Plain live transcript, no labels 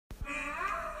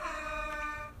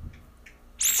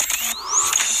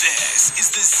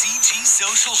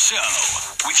Social Show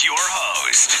with your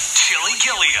host, Chili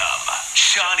Gilliam,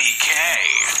 Shawnee K,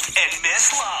 and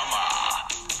Miss Lala,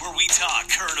 where we talk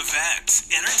current events,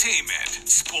 entertainment,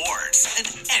 sports, and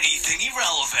anything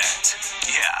irrelevant.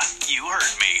 Yeah, you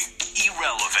heard me.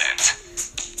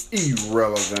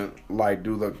 Irrelevant, like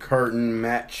do the curtain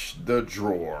match the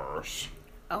drawers?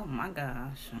 Oh my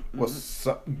gosh. What's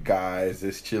up, guys?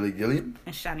 It's Chili Gilliam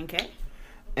And Shawnee K.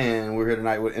 And we're here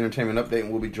tonight with Entertainment Update,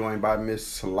 and we'll be joined by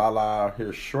Miss Lala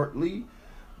here shortly.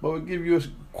 But we'll give you a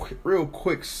real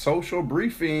quick social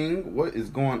briefing. What is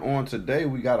going on today?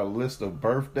 We got a list of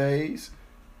birthdays.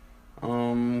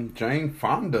 Jane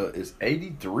Fonda is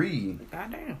 83.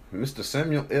 Goddamn. Mr.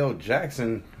 Samuel L.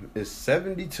 Jackson is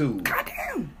 72.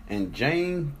 Goddamn. And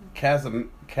Jane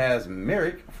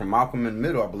Kazmarek from Malcolm in the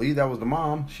Middle, I believe that was the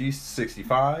mom, she's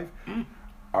 65.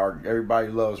 Everybody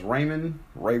loves Ray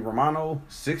Romano,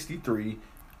 63.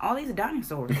 All these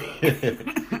dinosaurs.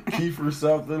 Kiefer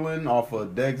Sutherland off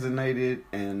of Designated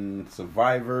and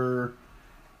Survivor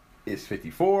is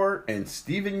 54. And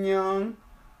Stephen Young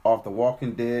off The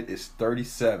Walking Dead is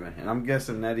 37. And I'm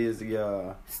guessing that is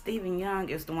the Stephen Young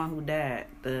is the one who died,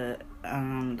 the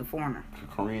foreigner.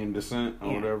 Korean descent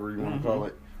or whatever you want to call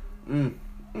it.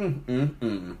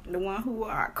 The one who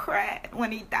cried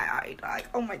when he died. Like,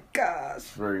 oh my gosh.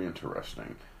 Very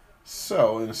interesting.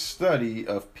 So, in a study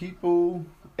of people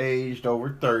aged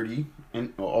over 30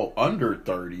 and under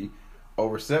 30,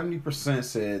 over 70%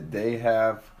 said they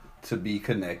have to be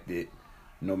connected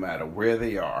no matter where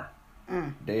they are.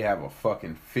 They have a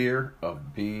fucking fear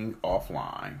of being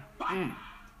offline.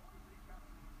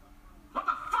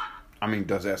 I mean,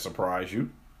 does that surprise you?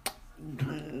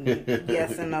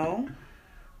 Yes and no.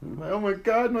 Oh my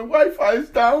God, my Wi-Fi is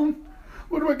down.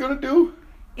 What am I gonna do?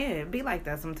 Yeah, it be like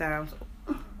that sometimes.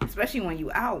 Especially when you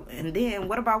out. And then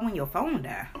what about when your phone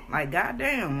die? Like,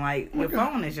 goddamn, like, your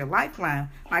phone is your lifeline.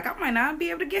 Like, I might not be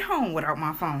able to get home without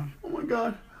my phone. Oh my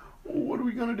God, what are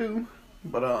we gonna do?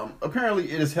 But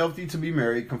apparently it is healthy to be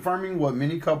married, confirming what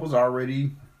many couples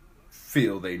already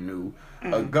feel they knew.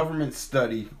 A government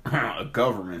study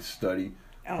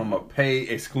from a pay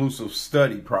exclusive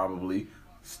study company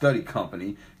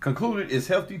concluded it's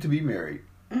healthy to be married.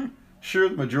 Sure,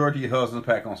 the majority of husbands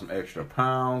pack on some extra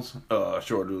pounds,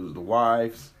 sure do the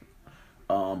wives.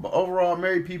 But overall,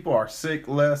 married people are sick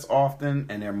less often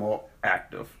and they're more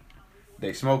active.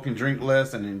 They smoke and drink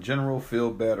less and in general feel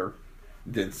better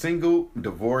than single,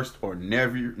 divorced, or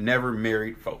never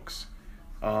married folks.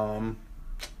 Or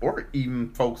even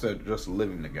folks that are just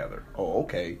living together. Oh,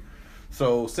 okay.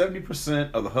 So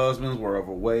 70% of the husbands were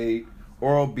overweight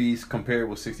or obese compared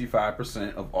with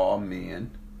 65% of all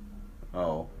men.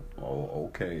 Oh,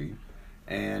 okay.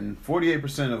 And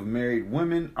 48% of married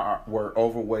women were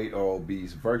overweight or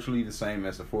obese, virtually the same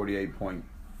as the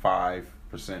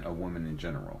 48.5% of women in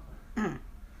general.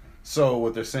 So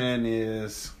what they're saying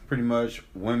is pretty much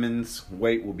women's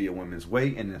weight will be a woman's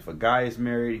weight, and if a guy is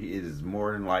married, it is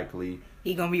more than likely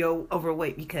he gonna be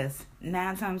overweight because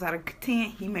 9 times out of 10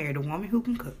 he married a woman who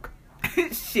can cook.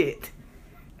 Shit.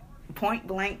 Point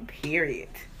blank. Period.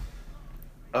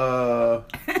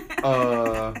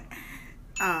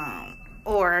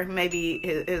 Or maybe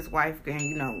his wife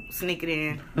can, sneak it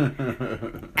in,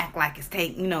 act like it's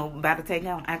about to take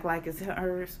out, act like it's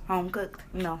hers, home cooked,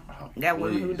 that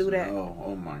woman who do that.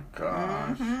 Oh my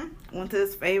gosh. Went to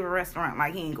his favorite restaurant,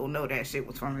 like he ain't gonna know that shit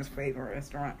was from his favorite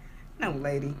restaurant. No,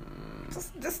 lady,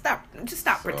 just stop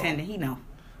pretending he know.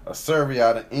 A survey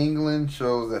out of England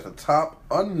shows that the top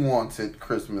unwanted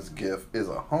Christmas gift is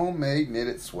a homemade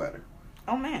knitted sweater.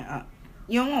 Oh man.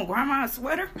 You don't want grandma's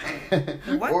sweater?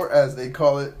 What? Or as they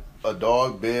call it, a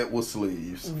dog bed with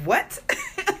sleeves. What?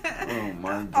 Oh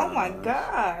my gosh. Oh my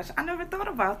gosh. I never thought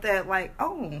about that. Like,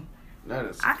 that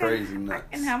is crazy nuts.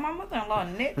 I can have my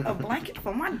mother-in-law knit a blanket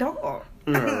for my dog. All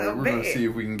right, we're going to see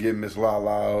if we can get Miss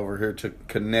Lala over here to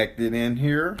connect it in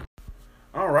here.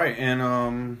 All right,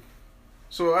 and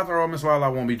so after all, Miss Lala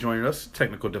won't be joining us.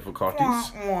 Technical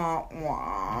difficulties.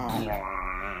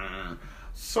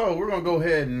 So we're going to go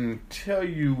ahead and tell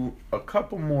you a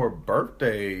couple more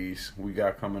birthdays we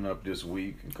got coming up this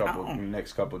week,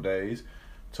 next couple days.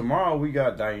 Tomorrow we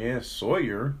got Diane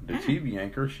Sawyer, the TV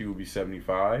anchor. She will be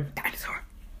 75. Dinosaur.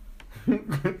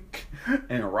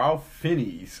 And Ralph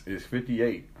Fiennes is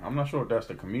 58. I'm not sure if that's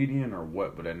the comedian or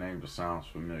what, but that name just sounds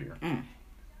familiar.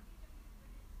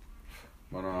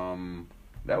 But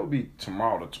that would be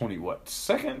tomorrow, the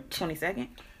 22nd? 22nd.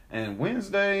 And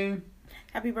Wednesday.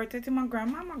 Happy birthday to my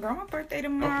grandma. My grandma's birthday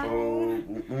tomorrow.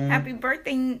 Happy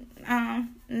birthday,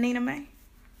 Nina Mae.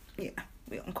 Yeah,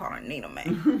 we gonna call her Nina Mae.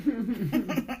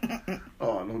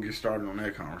 Oh, don't get started on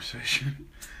that conversation.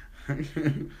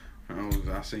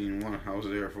 I seen one. I was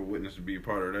there for witness to be a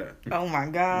part of that. Oh my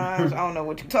gosh, I don't know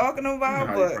what you're talking about,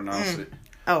 How but you pronounce it?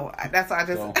 Oh, that's why I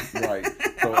just right.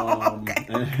 So okay.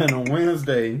 and on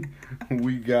Wednesday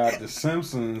we got the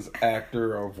Simpsons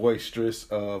actor or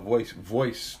voicester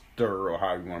or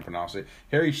how you want to pronounce it.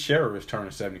 Harry Shearer is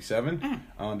turning 77.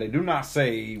 They do not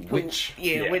say which.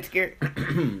 Which character?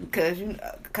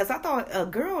 Because I thought a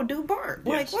girl do Bart.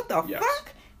 Yes. Like what the Yes.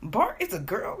 fuck? Bart is a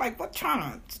girl. Like what?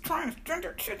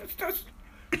 Transgender shit is just.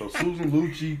 So Susan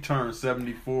Lucci turns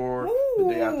 74 the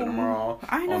day after tomorrow.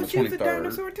 I know on the she was a 23rd.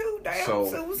 dinosaur too. Damn, So,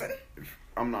 Susan.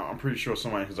 I'm pretty sure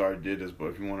somebody has already did this, but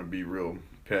if you want to be real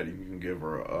petty, you can give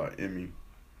her a Emmy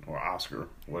or Oscar,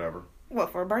 whatever.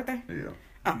 What, for her birthday? Yeah.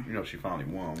 Oh. You know she finally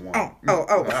won one.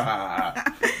 Oh.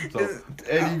 So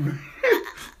Eddie.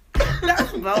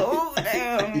 That's bold.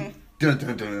 Damn. Dun,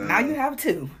 dun, dun. Now you have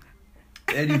two.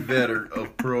 Eddie Vedder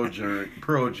of Pearl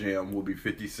Jam will be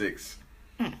 56.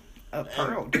 A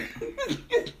Pearl Jam.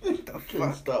 The Can't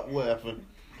fuck? stop laughing.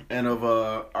 And of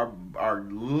our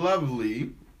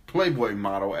lovely Playboy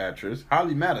model actress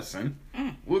Holly Madison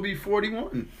will be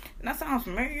 41. That sounds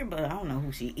familiar, but I don't know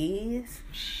who she is.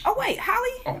 Oh wait,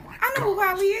 Holly. Oh my I know who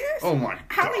Holly is. Oh my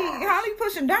Holly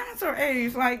pushing dinosaur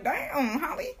age. Like damn,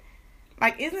 Holly.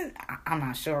 Like I'm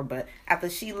not sure, but after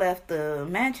she left the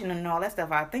mansion and all that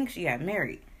stuff, I think she got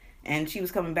married, and she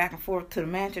was coming back and forth to the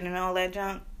mansion and all that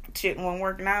junk. Shit wasn't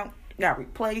working out. Got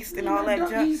replaced and all that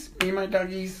junk. Me, my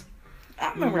doggies.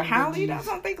 I remember Holly. That's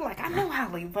what I'm thinking. Like I know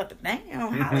Holly, but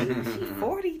damn, Holly, she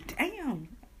 40. Damn.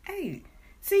 Hey,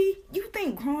 see, you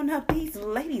think growing up these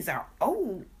ladies are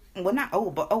old? Well, not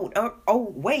old, but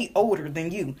way older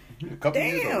than you. A couple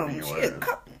years older than Damn, your shit,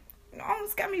 ass.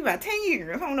 almost got me about 10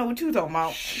 years. I don't know what you talking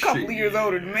about. A couple of years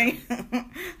older than me.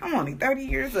 I'm only 30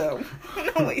 years old.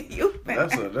 No way, you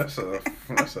That's a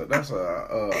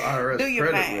IRS Do your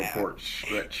credit math. report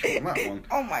stretch on that one.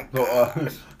 Oh my So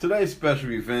god. today's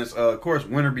special events, of course,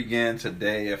 winter began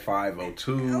today at 5:02.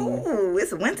 Ooh,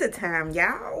 it's winter time,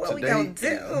 y'all. What we gonna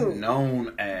Today do? is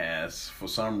known as, for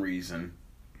some reason,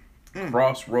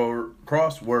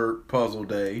 crossword puzzle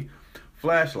day,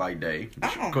 flashlight day,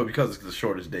 because it's the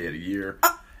shortest day of the year,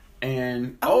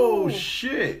 and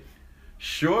shit,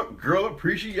 short girl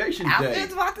appreciation I day. was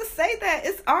just about to say that.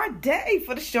 It's our day.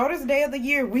 For the shortest day of the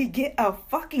year, we get a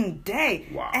fucking day.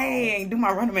 Wow. Hey, do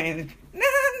my running man.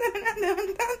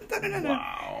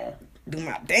 Wow. Do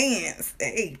my dance.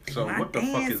 Hey, do So my what the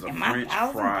dance fuck is a in my French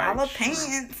 $1,000 fried shrimp?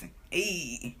 pants.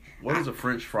 Hey. What is a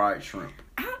French fried shrimp?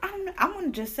 I don't know. I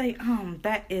want to just say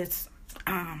that is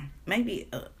maybe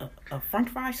a French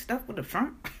fry stuffed with a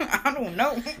shrimp. I don't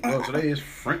know. Well, today is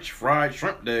French fried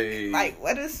shrimp day. Like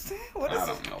what is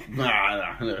I don't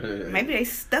know. maybe they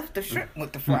stuffed the shrimp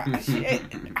with the fries. Shit.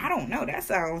 I don't know. That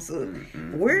sounds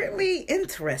weirdly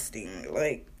interesting.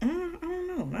 Like I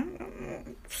don't know.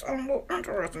 Sounds a little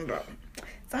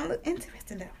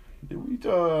interesting though. Did we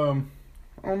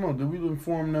I don't know. Did we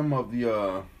inform them of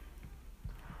the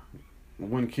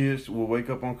when kids will wake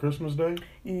up on Christmas Day?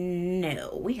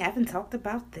 No, we haven't talked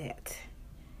about that.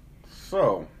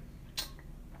 So,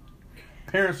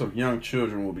 parents of young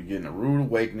children will be getting a rude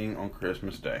awakening on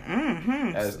Christmas Day,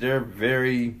 as they're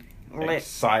very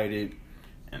excited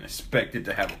and expected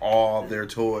to have all their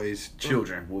toys.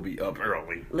 Children will be up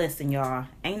early. Listen, y'all,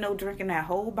 ain't no drinking that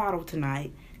whole bottle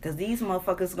tonight, because these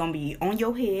motherfuckers gonna be on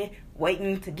your head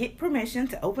waiting to get permission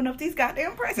to open up these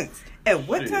goddamn presents. At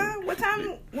what time? What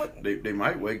time? They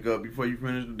might wake up before you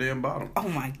finish the damn bottle. Oh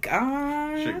my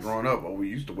gosh. Shit, growing up, we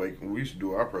used to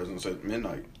do our presents at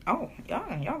midnight. Oh,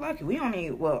 y'all lucky. We only,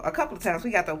 a couple of times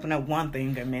we got to open up one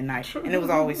thing at midnight. And it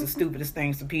was always the stupidest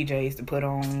things for PJs to put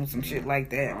on, some shit like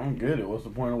that. I don't get it. What's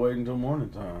the point of waiting until morning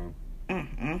time?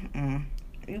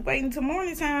 You waiting till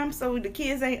morning time so the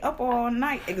kids ain't up all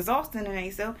night exhausting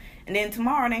themselves, and then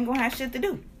tomorrow they ain't gonna have shit to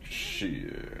do.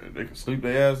 Shit, they can sleep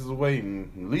their asses away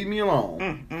and leave me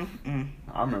alone.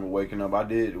 I remember waking up. I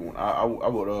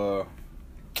would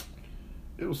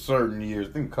it was certain years,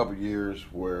 I think a couple years,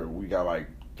 where we got like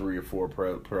 3 or 4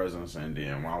 presents, and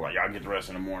then I was like, y'all get dressed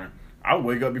in the morning. I would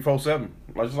wake up before 7,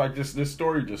 just like this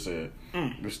story just said.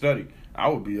 The study, I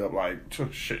would be up like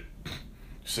shit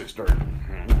 6:30.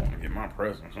 I'm going to get my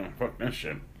presents. Fuck that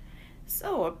shit.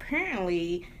 So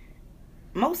apparently,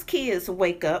 most kids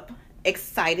wake up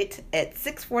excited at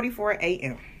 6:44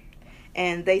 a.m.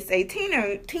 And they say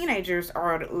teenagers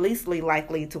are least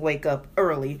likely to wake up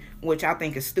early, which I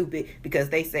think is stupid, because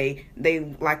they say they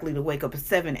likely to wake up at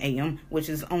 7 a.m., which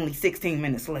is only 16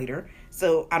 minutes later.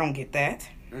 So I don't get that.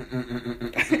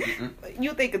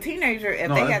 You think a teenager,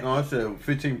 if I said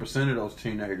 15% of those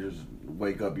teenagers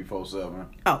wake up before 7.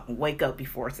 Oh, wake up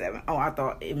before 7. Oh, I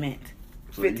thought it meant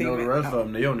So you know the rest of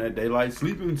them, they on that daylight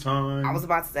sleeping time. I was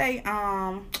about to say,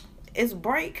 it's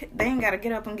break. They ain't got to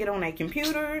get up and get on their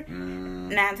computer.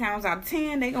 9 times out of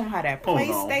 10, they gonna have that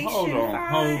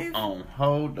PlayStation.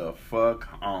 Hold the fuck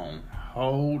on.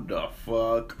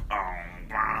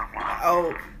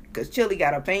 Oh, because Chili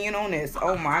got an opinion on this.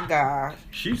 Oh my gosh.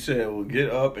 She said, well, get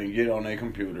up and get on their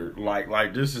computer.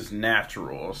 Like this is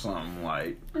natural or something.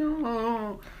 Like,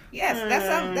 yes,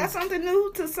 that's something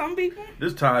new to some people.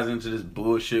 This ties into this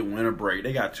bullshit winter break.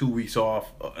 They got 2 weeks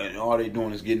off, and all they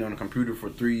doing is getting on the computer for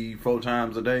 3-4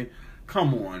 times a day.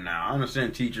 Come on now. I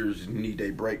understand teachers need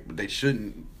their break, but they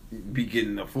shouldn't be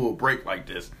getting a full break like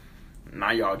this.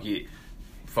 Now y'all get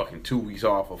fucking 2 weeks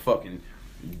off of fucking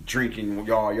drinking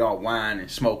y'all wine and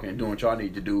smoking and doing what y'all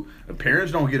need to do. The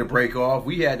parents don't get a break off.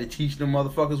 We had to teach them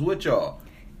motherfuckers with y'all.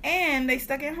 And they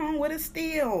stuck at home with us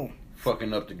still.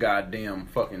 Fucking up the goddamn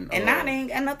fucking... And now they ain't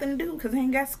got nothing to do because they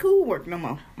ain't got schoolwork no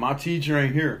more. My teacher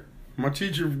ain't here. My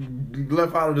teacher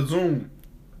left out of the Zoom.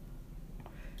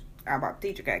 How about the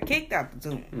teacher got kicked out the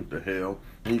Zoom? What the hell?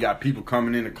 And you got people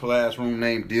coming in the classroom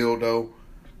named Dildo.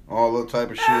 All that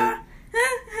type of shit.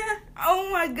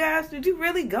 Oh my gosh, did you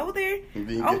really go there?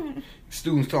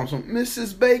 Students talking something,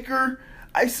 Mrs. Baker,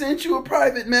 I sent you a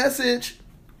private message.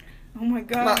 Oh my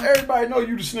god. Now everybody know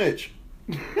you the snitch.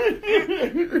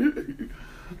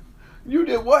 You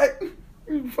did what?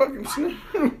 You fucking snitch.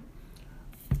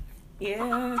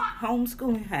 Yeah,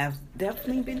 homeschooling has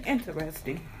definitely been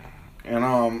interesting. And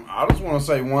I just want to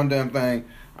say one damn thing.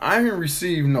 I haven't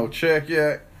received no check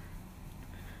yet.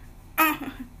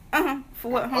 For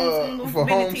what, homeschooling? For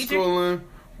homeschooling,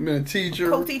 been a teacher.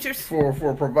 Co-teachers? For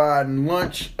providing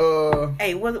lunch.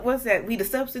 Hey, what's that? We the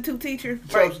substitute teacher?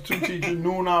 Substitute teacher,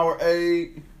 noon hour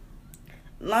aide.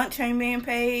 Lunch ain't being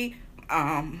paid.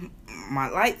 My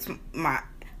lights,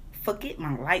 forget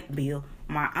my light bill.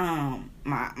 My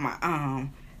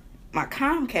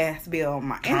Comcast bill,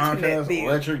 my internet bill.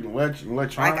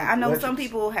 Electronic. Like I know some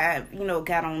people have,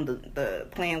 got on the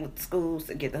plan with the schools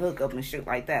to get the hookup and shit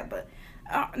like that, but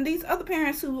these other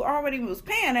parents who already was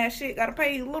paying that shit got to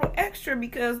pay a little extra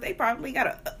because they probably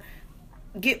got to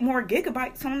get more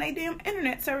gigabytes on their damn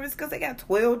internet service because they got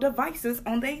 12 devices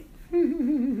on their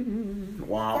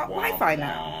Wi-Fi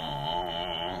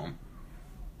now.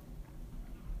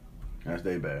 That's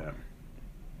they bad.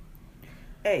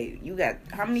 Hey, you got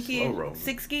how many kids?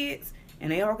 6 kids,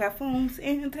 and they all got phones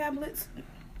and tablets.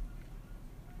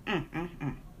 I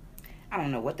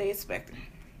don't know what they expecting.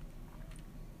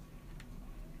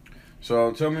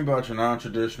 So tell me about your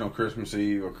non-traditional Christmas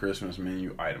Eve or Christmas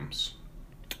menu items.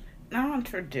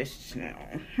 Non-traditional.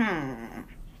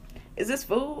 Is this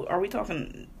food? Are we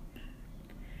talking?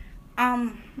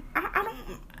 I don't.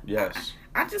 Yes.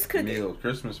 I just couldn't. Meals,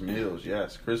 Christmas meals.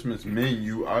 Yes, Christmas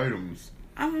menu items.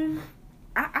 I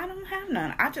don't have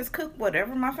none. I just cook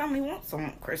whatever my family wants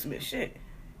on Christmas. Shit.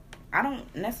 I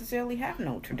don't necessarily have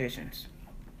no traditions.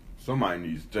 Somebody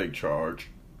needs to take charge.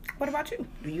 What about you?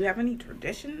 Do you have any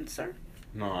traditions, sir?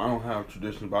 No, I don't have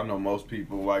traditions, but I know most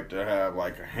people like to have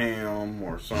like a ham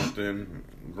or something.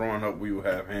 Growing up, we would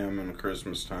have ham in the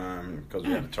Christmas time because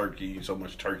we had a turkey, so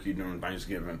much turkey during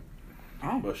Thanksgiving.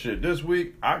 Oh. But shit, this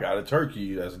week, I got a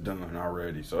turkey that's done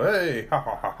already. So, hey, ha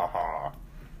ha ha ha ha.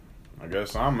 I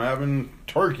guess I'm having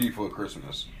turkey for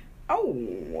Christmas.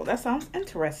 Oh, that sounds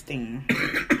interesting.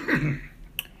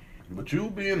 But you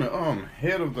being the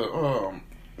head of the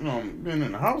being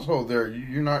in the household there,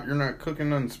 you're not cooking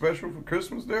nothing special for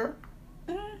Christmas there?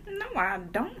 No, I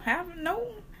don't have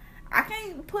no. I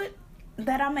can't put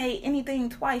that I made anything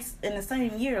twice in the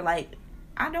same year. Like,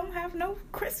 I don't have no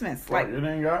Christmas. Like, it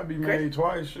ain't gotta be made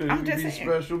twice. Shit, it can be a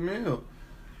special meal.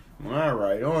 All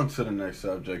right, on to the next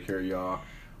subject here, y'all.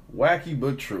 Wacky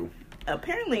but true.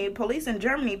 Apparently, police in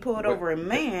Germany pulled over a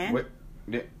man.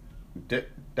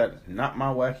 That is not my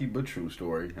wacky but true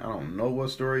story. I don't know what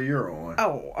story you're on.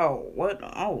 What?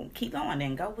 Oh, keep going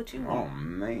then. Go what you want. Oh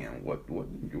man, what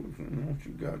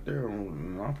you got there?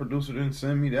 My producer didn't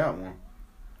send me that one.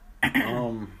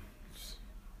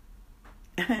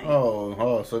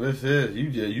 So this is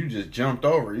you just jumped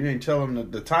over. You ain't telling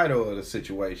them the title of the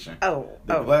situation.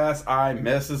 The glass eye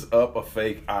messes up a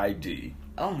fake ID.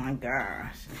 Oh my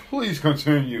gosh. Please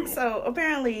continue. So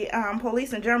apparently,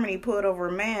 police in Germany pulled over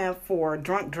a man for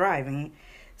drunk driving.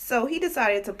 So he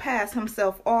decided to pass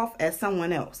himself off as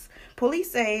someone else. Police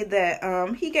say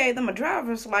that he gave them a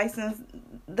driver's license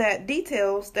that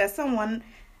details that someone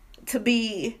to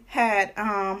be had.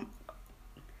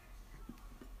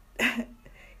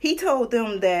 He told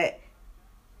them that.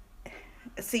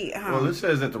 Well, it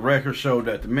says that the record showed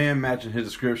that the man matching his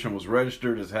description was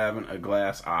registered as having a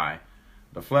glass eye.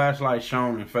 The flashlight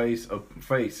shone in face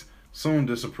soon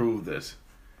disapproved this.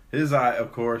 His eye,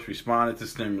 of course, responded to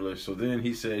stimulus, so then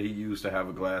he said he used to have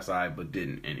a glass eye but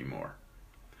didn't anymore.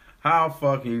 How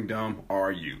fucking dumb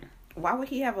are you? Why would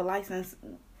he have a license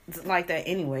like that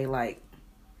anyway? Like,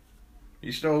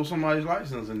 he stole somebody's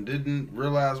license and didn't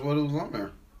realize what it was on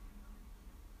there.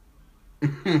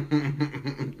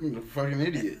 Fucking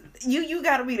idiot. You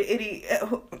gotta be the idiot.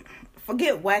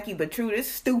 Forget wacky but true. This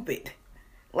is stupid.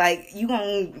 Like, you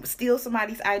gonna steal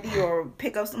somebody's ID or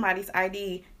pick up somebody's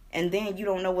ID and then you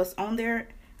don't know what's on there?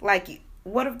 Like,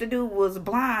 what if the dude was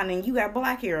blind and you got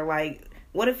black hair? Like,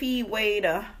 what if he weighed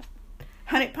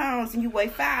 100 pounds and you weigh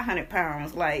 500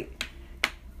 pounds? Like,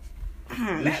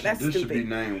 that's this stupid. Should be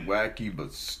named Wacky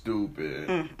but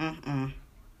Stupid.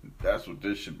 That's what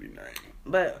this should be named.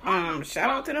 But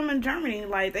shout out to them in Germany.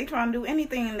 Like, they trying to do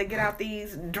anything to get out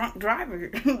these drunk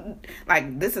drivers.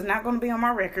 Like, this is not going to be on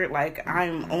my record. Like, I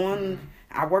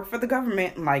work for the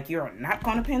government. Like, you're not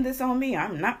going to pin this on me.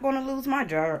 I'm not going to lose my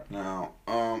job. Now,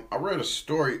 I read a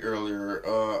story earlier.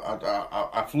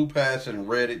 I flew past and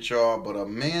read it, y'all. But a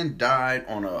man died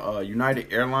on a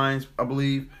United Airlines, I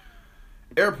believe,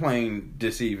 airplane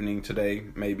this evening today,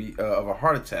 maybe, of a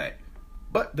heart attack.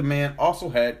 But the man also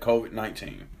had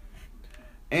COVID-19.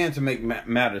 And to make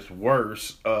matters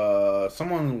worse,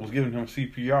 someone was giving him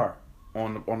CPR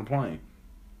on the plane.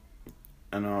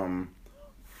 And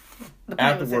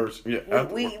afterwards, we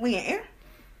in air?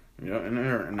 Yeah, in the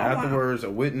air. And afterwards, wow.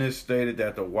 A witness stated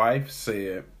that the wife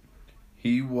said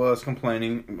he was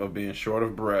complaining of being short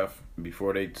of breath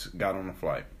before they got on the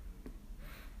flight.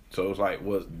 So it was like,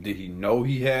 did he know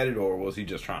he had it, or was he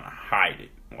just trying to hide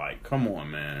it? Like, come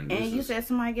on, man. And you said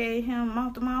somebody gave him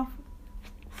mouth to mouth?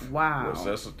 Wow.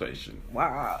 Resuscitation.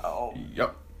 Wow.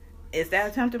 Yep. Is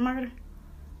that attempted murder?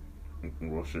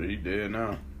 Well, shit, he dead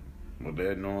now. But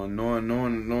that knowing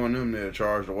them, they'll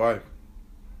charge the wife.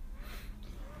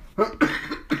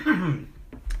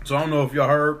 So I don't know if y'all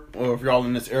heard or if y'all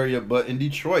in this area, but in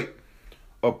Detroit,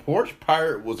 a porch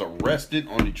pirate was arrested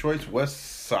on Detroit's west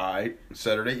side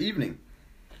Saturday evening.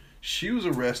 She was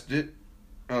arrested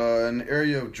in the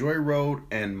area of Joy Road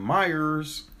and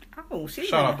Myers. Oh, she's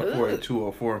shout out to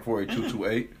 48204 and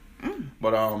 48228.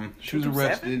 But she was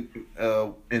arrested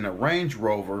in a Range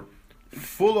Rover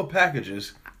full of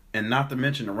packages, and not to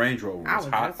mention the Range Rover was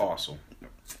hot also.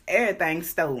 Everything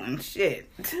stolen, shit.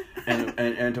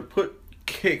 and to put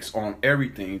kicks on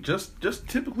everything, just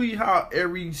typically how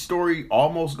every story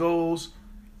almost goes.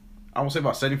 I would say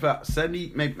about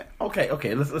 70, maybe.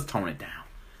 Okay, let's tone it down.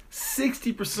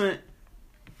 60%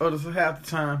 of half the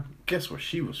time, guess where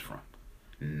she was from?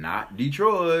 Not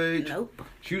Detroit. Nope.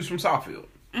 She was from Southfield.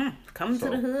 Coming to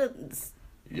the hood.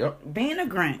 Yep. Being a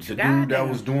Grinch. The dude that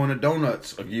was doing the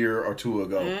donuts a year or two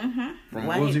ago. From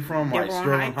where was he from? Like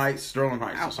Sterling Heights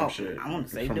or some shit. I want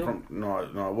to say No,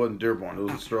 it wasn't Dearborn.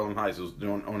 It was Sterling Heights. It was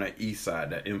doing on that east side,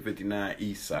 that M59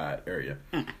 east side area.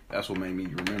 That's what made me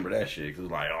remember that shit. Cause it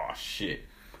was like, oh shit.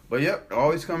 But yep,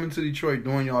 always coming to Detroit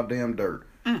doing y'all damn dirt.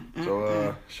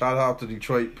 So shout out to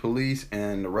Detroit police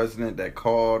and the resident that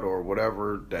called or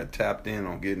whatever that tapped in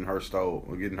on getting her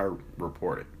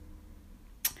reported.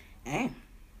 Hey,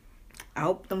 I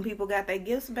hope them people got their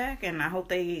gifts back, and I hope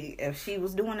if she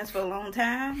was doing this for a long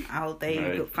time, I hope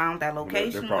they found that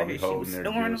location. They're probably where holding she was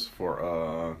their gifts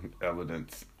for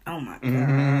evidence. Oh my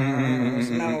gosh.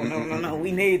 No.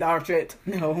 We need our shit.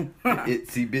 No.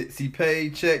 Itsy bitsy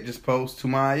paycheck just post to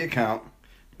my account.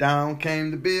 Down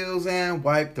came the bills and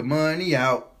wiped the money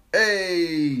out.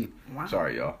 Hey! Wow.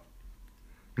 Sorry, y'all.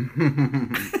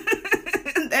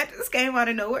 That just came out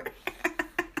of nowhere.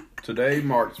 Today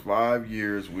marks 5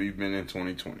 years we've been in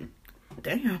 2020.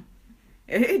 Damn.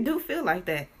 It do feel like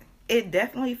that. It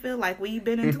definitely feel like we've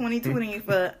been in 2020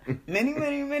 for many,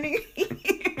 many, many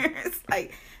years.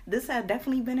 Like, this had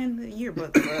definitely been in the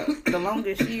yearbook for the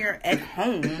longest year at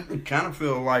home. It kind of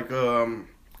feel like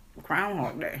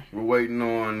Groundhog Day. We're waiting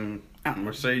on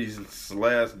Mercedes'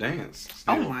 last dance.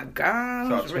 Still. Oh my gosh.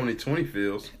 That's how 2020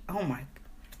 feels. Oh my.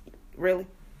 Really?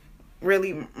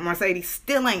 Really, Mercedes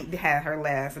still ain't had her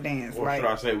last dance. Or should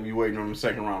I say we waiting on the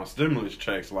second round of stimulus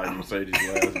checks like Mercedes'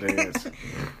 last dance?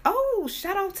 Oh,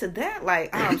 shout out to that.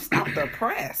 Like, stop the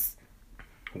press.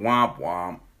 Womp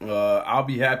womp. I'll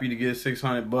be happy to get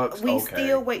 $600. We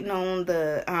still waiting on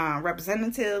the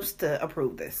representatives to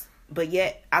approve this. But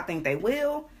yet, I think they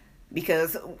will.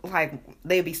 Because, like,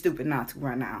 they'd be stupid not to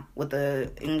right now. With the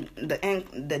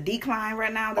decline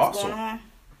right now that's going on.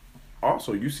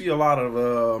 Also, you see a lot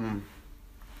of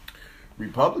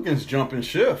Republicans jumping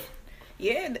ship.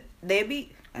 Yeah, they'd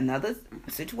be another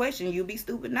situation. You'd be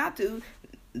stupid not to.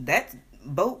 That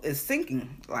boat is sinking.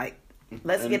 Like,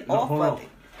 let's get off of it.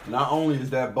 Not only is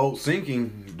that boat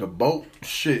sinking, the boat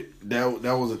shit that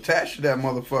was attached to that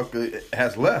motherfucker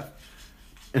has left.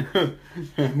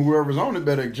 Whoever's on it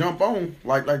better jump on,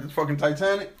 like the fucking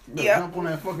Titanic. Jump on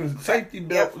that fucking safety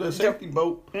belt, that safety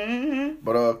boat. Mm-hmm.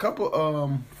 But a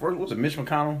couple, first was it Mitch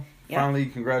McConnell finally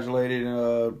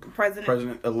congratulated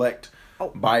President-elect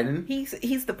Biden.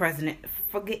 He's the president.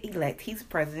 Forget elect. He's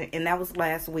president, and that was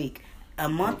last week, a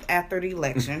month after the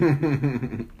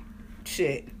election.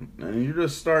 Shit. And you're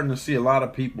just starting to see a lot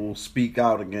of people speak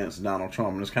out against Donald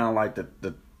Trump, and it's kind of like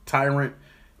the tyrant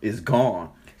is gone.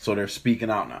 So they're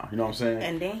speaking out now. You know what I'm saying?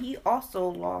 And then he also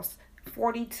lost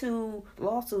 42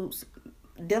 lawsuits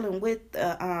dealing with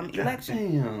the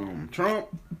election. Damn, Trump.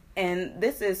 And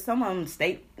this is some of them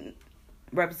state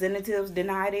representatives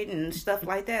denied it and stuff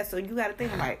like that. So you got to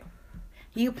think like,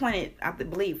 he appointed, I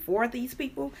believe, 4 of these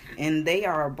people, and they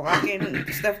are blocking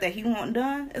stuff that he want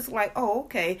done. It's like, oh,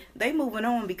 okay, they moving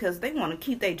on because they want to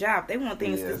keep their job. They want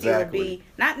things to still be,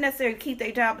 not necessarily keep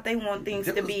their job, but they want things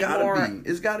to be more.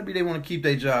 It's got to be they want to keep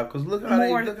their job because look how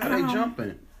they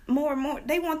jumping. More.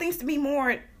 They want things to be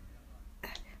more.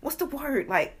 What's the word?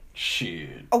 Like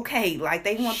shit. Okay, like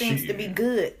they want things to be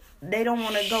good. They don't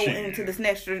want to go into this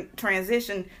next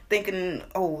transition thinking,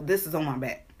 oh, this is on my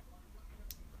back.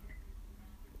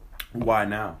 Why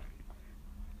now?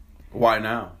 Why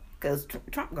now? Because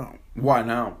Trump gone. Why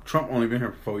now? Trump only been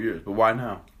here for 4 years, but why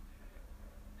now?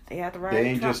 They have to ride. They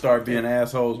ain't Trump just start being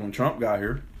assholes when Trump got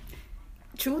here.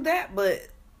 True that, but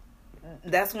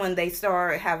that's when they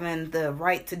start having the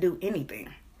right to do anything.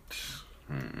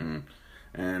 Mm-hmm.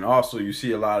 And also, you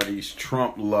see a lot of these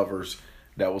Trump lovers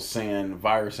that was saying the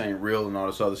virus ain't real and all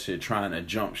this other shit, trying to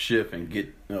jump ship and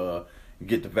get the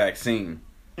vaccine.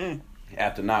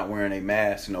 After not wearing a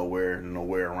mask nowhere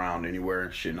around anywhere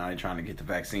and shit. Now they trying to get the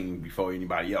vaccine before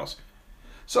anybody else.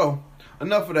 So,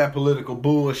 enough of that political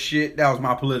bullshit. That was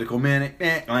my political minute.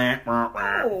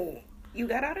 Oh, you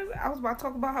got out of it? I was about to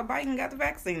talk about how Biden got the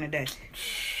vaccine today.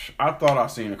 I thought I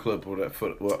seen a clip of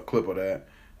that.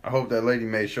 I hope that lady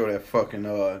made sure that fucking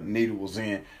needle was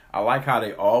in. I like how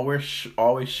they always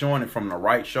showing it from the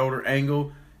right shoulder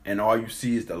angle, and all you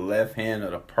see is the left hand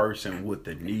of the person with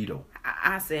the needle.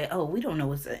 I said, oh, we don't know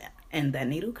what's in that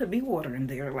needle. Could be water in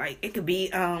there. Like, it could be,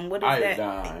 what is iodine.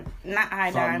 That? Not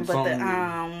iodine, but the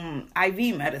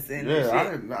IV medicine. Yeah,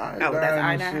 iodine.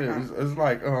 That's iodine. Shit. It's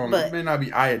like, it may not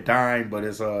be iodine, but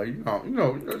it's, you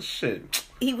know, shit.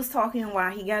 He was talking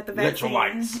while he got the vaccine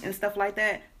Electrolytes and stuff like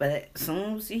that. But as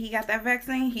soon as he got that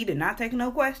vaccine, he did not take no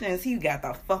questions. He got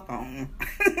the fuck on.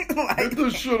 Like, get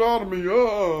this shit out of me,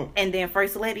 And then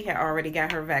First Lady had already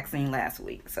got her vaccine last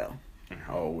week, so.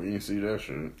 Oh, we didn't see that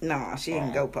shit. No, she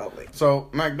didn't go public. So,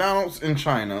 McDonald's in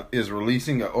China is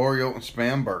releasing an Oreo and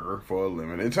Spam burger for a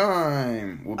limited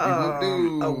time.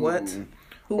 A what?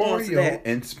 Who wants that?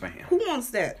 And Spam. Who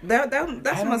wants that?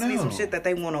 That must be some shit that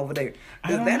they want over there.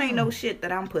 Because that ain't no shit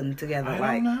that I'm putting together.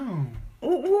 I don't know.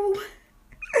 Ooh.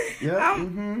 Yeah,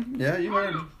 yeah, you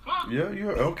heard me. Yeah, you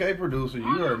heard. Okay, producer,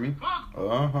 you heard me.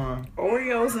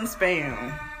 Oreos and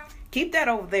Spam. Keep that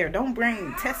over there. Don't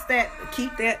test that.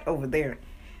 Keep that over there.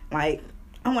 Like,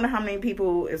 I wonder how many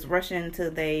people is rushing to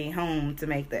their home to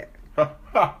make that.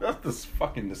 That's just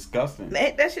fucking disgusting.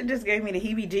 That shit just gave me the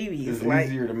heebie-jeebies. It's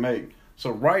easier to make.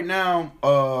 So right now,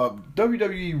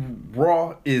 WWE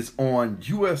Raw is on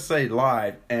USA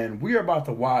Live, and we are about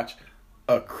to watch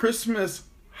a Christmas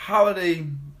holiday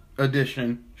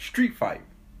edition street fight.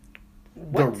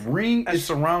 What? The ring is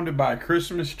surrounded by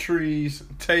Christmas trees,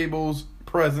 tables,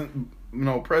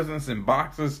 presents and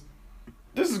boxes.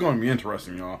 This is going to be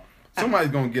interesting, y'all.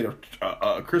 Somebody's going to get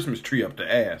a Christmas tree up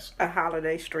the ass. A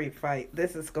holiday street fight.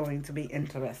 This is going to be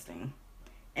interesting.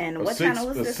 And what channel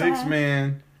is this on?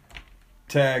 6-man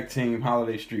tag team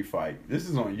holiday street fight. This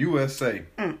is on USA.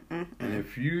 And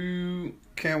if you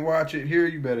can't watch it here,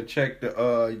 you better check the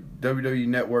WWE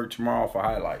Network tomorrow for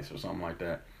highlights or something like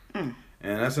that. And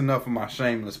that's enough of my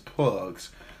shameless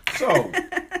plugs. So,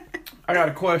 I got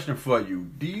a question for you.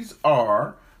 These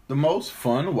are the most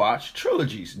fun watched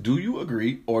trilogies. Do you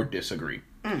agree or disagree?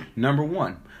 Number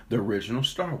 1, the original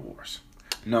Star Wars.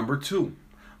 Number 2,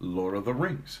 Lord of the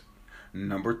Rings.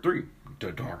 Number 3,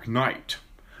 The Dark Knight.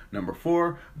 Number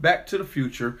 4, Back to the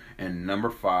Future. And number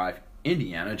 5,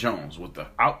 Indiana Jones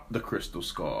without the Crystal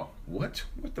Skull. What?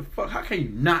 What the fuck? How can you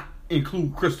not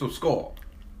include Crystal Skull?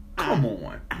 Come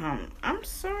on. I'm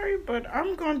sorry, but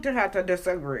I'm going to have to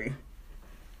disagree.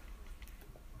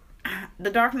 The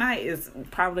Dark Knight is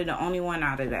probably the only one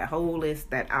out of that whole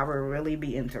list that I would really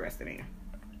be interested in.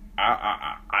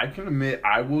 I can admit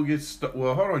I will get stuck.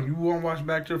 Well, hold on. You want to watch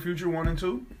Back to the Future 1 and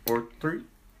 2 or 3?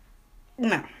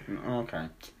 No. Okay.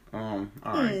 All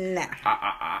right. Nah.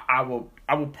 I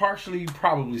will partially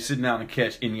probably sit down and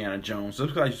catch Indiana Jones.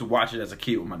 That's because I used to watch it as a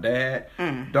kid with my dad.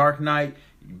 Dark Knight,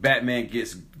 Batman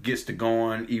gets to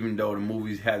going, even though the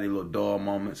movies had their little dull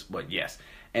moments. But yes.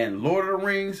 And Lord of the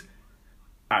Rings,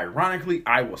 ironically,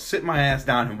 I will sit my ass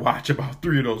down and watch about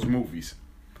 3 of those movies.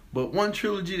 But one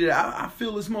trilogy that I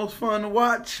feel is most fun to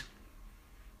watch,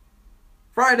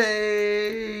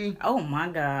 Friday. Oh my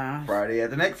gosh. Friday at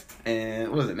the next,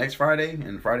 and what is it? Next Friday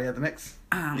and Friday at the next.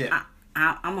 Yeah.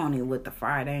 I'm only with the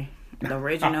Friday, the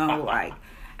original. Like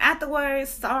afterwards,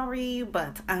 sorry,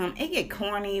 but it get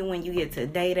corny when you get to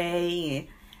Day,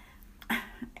 and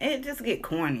it just get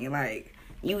corny. Like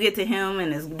you get to him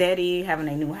and his daddy having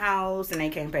a new house, and they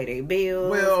can't pay their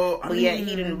bills. Well, but yet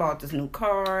he didn't bought this new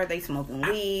car. They smoking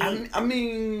weed. I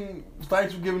mean,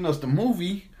 thanks for giving us the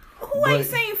movie. Who ain't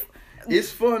seen?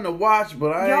 It's fun to watch, but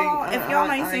if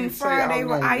y'all ain't seen Friday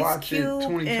with Ice Cube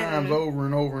 20 times over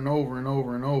and over and over and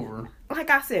over and over. Like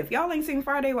I said, if y'all ain't seen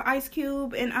Friday with Ice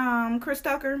Cube and Chris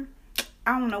Tucker,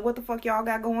 I don't know what the fuck y'all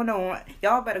got going on.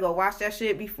 Y'all better go watch that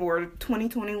shit before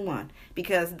 2021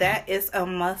 because that is a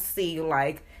must see.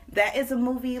 Like that is a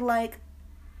movie like.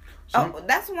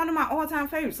 That's one of my all time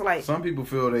favorites. Like some people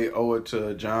feel they owe it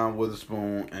to John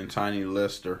Witherspoon and Tiny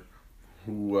Lister,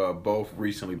 who both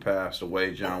recently passed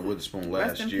away. John Witherspoon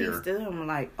last year. Rest in peace to him.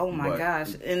 Like, oh my gosh.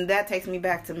 And that takes me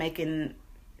back to making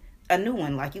a new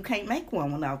one. Like, you can't make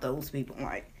one without those people.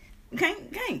 Like, you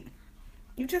can't.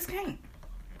 You just can't.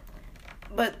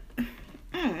 But,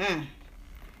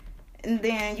 And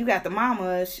then you got the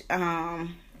mama.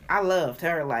 I loved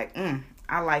her. Like,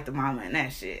 I like the mama and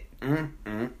that shit.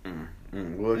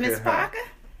 Miss Parker?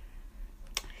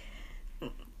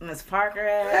 Miss Parker.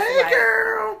 Hey,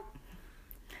 girl.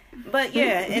 But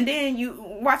yeah, and then you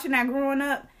watching that growing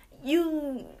up,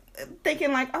 you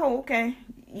thinking like, oh, okay,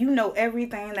 you know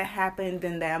everything that happened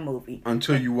in that movie.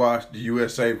 Until you watch the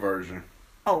USA version.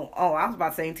 Oh, I was about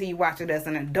to say until you watch it as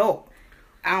an adult.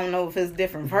 I don't know if it's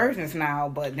different versions now,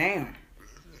 but damn.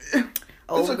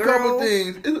 There's a couple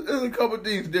things. There's a couple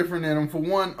things different in them. For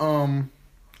one,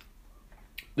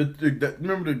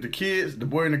 remember the kids, the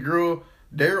boy and the girl,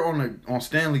 they're on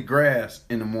Stanley grass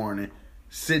in the morning,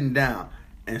 sitting down.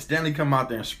 And Stanley come out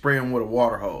there and spray him with a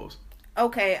water hose.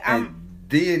 Okay, and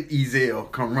then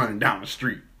Ezell come running down the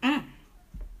street.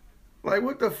 Like,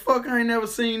 what the fuck? I ain't never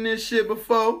seen this shit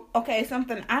before. Okay,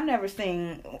 something I never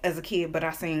seen as a kid, but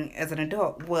I seen as an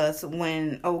adult was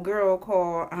when old girl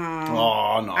called.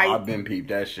 Oh no, I've been peeped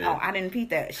that shit. Oh, I didn't peep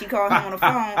that. She called him on the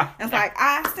phone and it's like,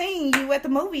 I seen you at the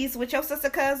movies with your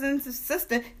cousin's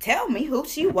sister. Tell me who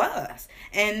she was.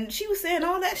 And she was saying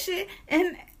all that shit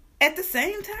and. At the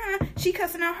same time, she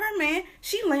cussing out her man.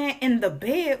 She laying in the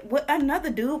bed with another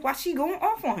dude while she going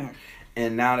off on him.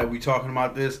 And now that we talking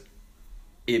about this,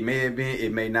 it may have been,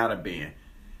 it may not have been.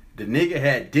 The nigga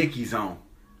had Dickies on.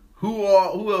 Who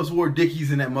else wore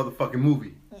Dickies in that motherfucking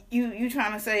movie? You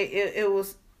trying to say it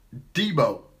was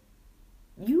Debo?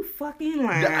 You fucking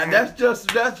lying. That's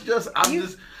just.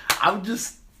 I'm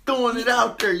just throwing it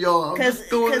out there, y'all. I'm just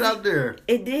throwing it out there.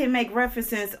 It did make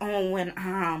references on when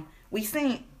we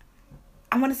seen.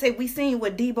 I want to say we seen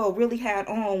what Debo really had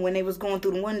on when they was going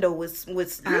through the window with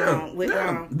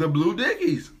the blue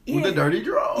Dickies with the dirty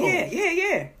drawers.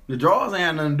 Yeah. The drawers ain't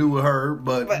had nothing to do with her,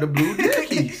 but the blue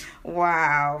Dickies.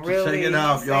 Wow, really? Check it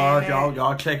out, y'all.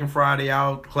 Y'all checking Friday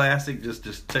out classic. Just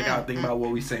check out. Think about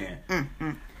what we saying.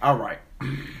 All right.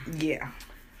 Yeah.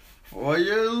 For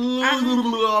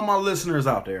all my listeners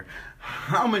out there,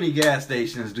 how many gas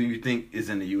stations do you think is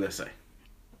in the USA?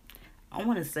 I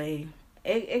want to say.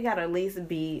 It got to at least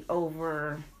be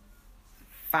over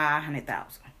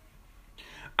 500,000.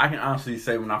 I can honestly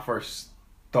say when I first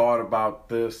thought about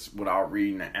this without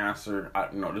reading the answer,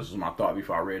 this was my thought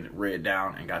before I read it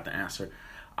down and got the answer.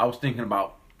 I was thinking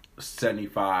about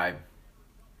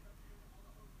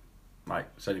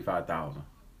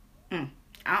 75,000.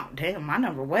 Oh, damn, my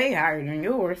number way higher than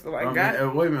yours. So wait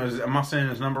a minute, am I saying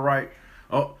this number right?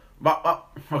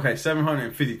 Okay,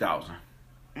 750,000.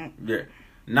 Yeah.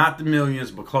 Not the millions,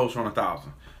 but close on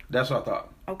 1,000. That's what I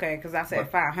thought. Okay, because I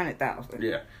said 500,000.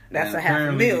 Yeah. That's a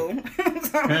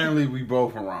 $500,000. Apparently, we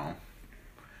both are wrong.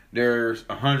 There's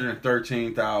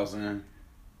 113,000,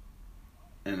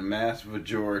 and the mass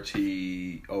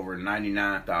majority, over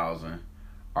 99,000,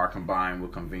 are combined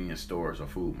with convenience stores or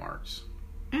food marts.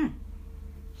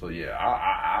 So, yeah,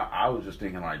 I was just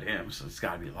thinking like, damn, it's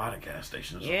got to be a lot of gas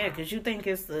stations. Yeah, because you think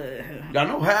it's the... I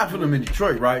know half of them in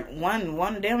Detroit, right?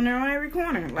 One down there on every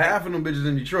corner. Like, half of them bitches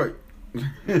in Detroit.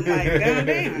 Like,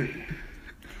 goddamn.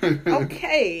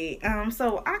 Okay,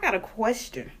 so I got a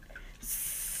question.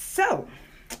 So,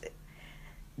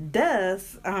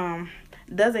 Does a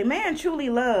man truly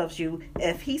loves you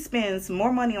if he spends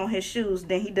more money on his shoes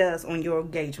than he does on your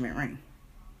engagement ring?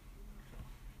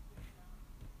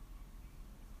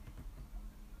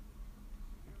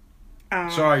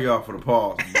 Sorry, y'all, for the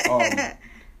pause.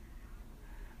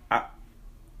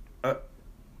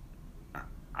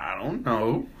 I don't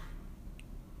know.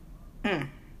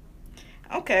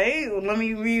 Okay, let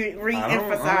me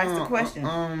re-emphasize the question.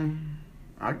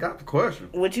 I got the question.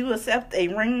 Would you accept a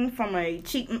ring from a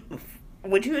cheap?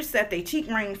 Would you accept a cheap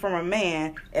ring from a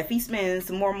man if he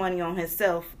spends more money on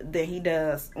himself than he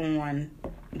does on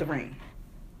the ring?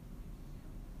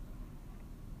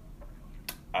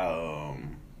 I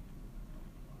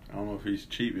don't know if he's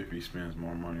cheap if he spends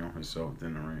more money on himself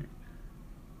than the ring.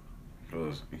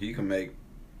 Because he can make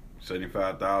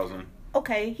 $75,000.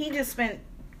 Okay, he just spent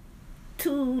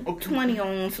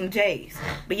 $220 on some J's,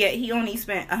 but yet he only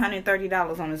spent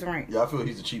 $130 on his ring. Yeah, I feel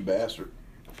he's a cheap bastard.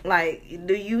 Like,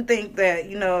 do you think that,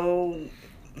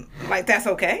 like, that's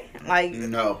okay? Like,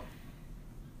 no.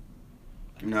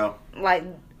 Like,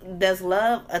 does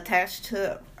love attach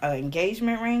to an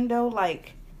engagement ring though?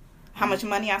 Like, how much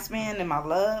money I spend in my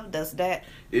love, does that?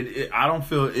 I don't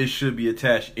feel it should be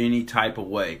attached any type of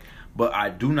way. But I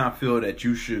do not feel that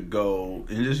you should go,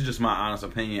 and this is just my honest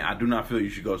opinion, I do not feel you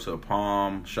should go to a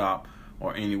pawn shop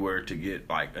or anywhere to get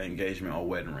like an engagement or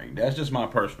wedding ring. That's just my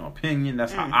personal opinion.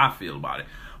 That's how I feel about it.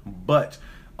 But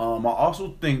I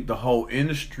also think the whole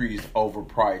industry is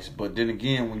overpriced. But then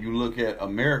again, when you look at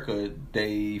America,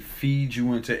 they feed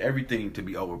you into everything to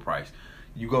be overpriced.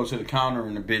 You go to the counter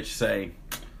and the bitch say,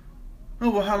 "Oh,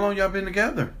 well, how long y'all been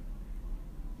together?"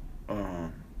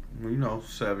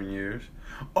 7 years.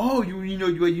 Oh, you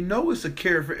know it's a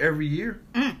carrot for every year.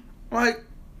 Like,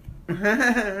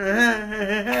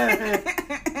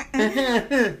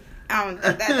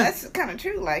 that's kind of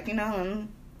true. Like,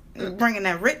 bringing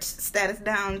that rich status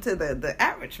down to the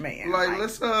average man. Like,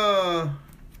 let's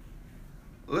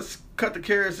cut the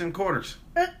carrots in quarters.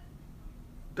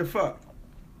 The fuck.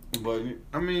 But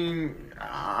I mean,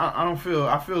 I don't feel.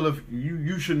 I feel if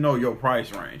you should know your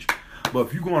price range. But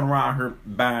if you're going around here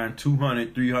buying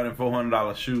 $200, $300,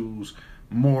 $400 shoes,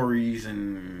 Maury's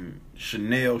and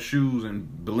Chanel shoes and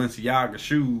Balenciaga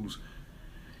shoes,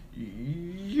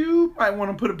 you might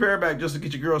want to put a pair back just to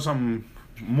get your girl something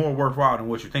more worthwhile than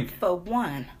what you're thinking. For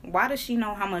one, why does she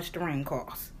know how much the ring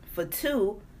costs? For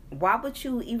two, why would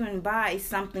you even buy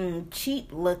something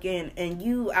cheap looking and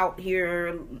you out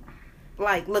here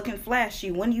like looking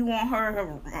flashy when you want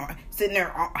her sitting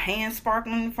there hands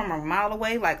sparkling from a mile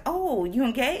away? Like, oh, you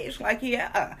engaged? Like,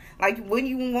 yeah. Like, when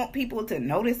you want people to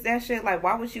notice that shit? Like,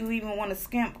 why would you even want to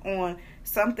skimp on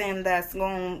something that's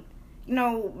going,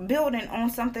 building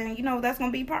on something, that's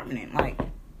going to be permanent? Like,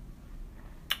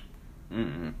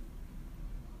 I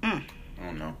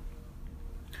don't know.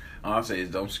 All I say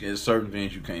is there's certain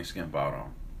things you can't skimp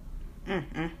out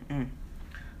on.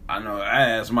 I know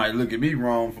ass might look at me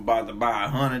wrong for about to buy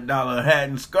 $100 hat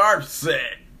and scarf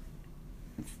set.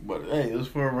 But hey, it's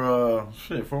for my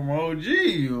OG.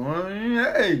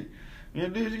 Hey, you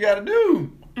do what you gotta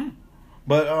do.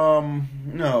 But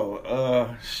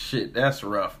no, shit, that's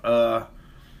rough.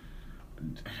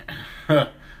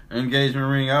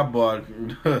 Engagement ring I bought.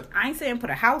 I ain't saying put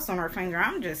a house on her finger.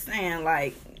 I'm just saying,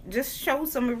 like, just show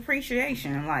some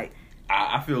appreciation. Like,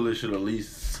 I feel it should at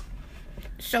least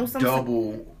show some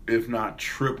double, if not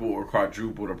triple or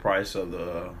quadruple the price of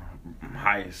the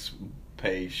highest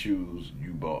paid shoes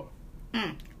you bought.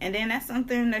 And then that's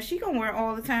something that she gonna wear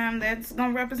all the time that's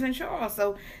gonna represent y'all.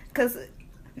 So, because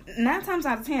 9 times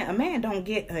out of 10, a man don't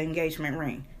get an engagement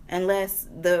ring unless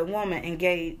the woman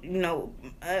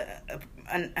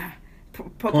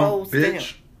proposed to him.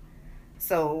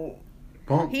 So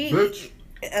bitch.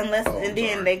 Unless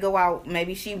then they go out,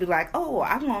 maybe she be like, "Oh,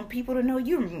 I want people to know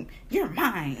you're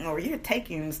mine," or "You're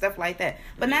taking," and stuff like that.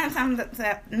 But 9 times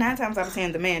out of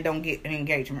 10, the man don't get an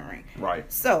engagement ring.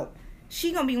 Right. So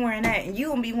she gonna be wearing that, and you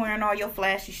gonna be wearing all your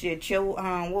flashy shit. Your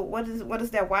what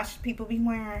is that watch people be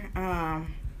wearing?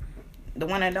 The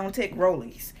one that don't take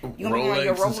Rollies. You gonna be wearing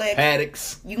your Rolex,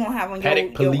 Paddocks. You gonna have on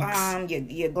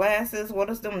your glasses. What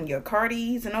is them? Your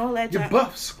Cardis and all that. Your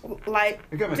buffs. Like,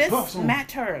 just buffs on.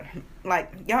 Match her.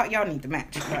 Like, y'all need to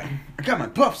match. Like, I got my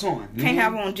buffs on. Can't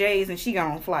have on J's and she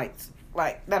got on flights.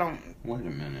 Like, that don't. Wait a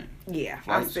minute. Yeah,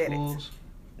 Flight I said schools?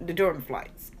 it. The Jordan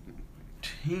flights.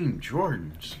 Team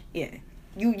Jordans. Yeah,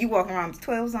 you walking around with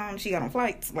 12s on. She got on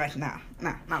flights. Like, nah,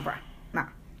 bro, nah.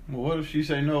 Well, what if she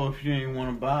say no if you ain't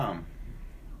want to buy them?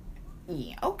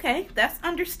 Yeah, okay, that's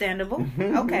understandable.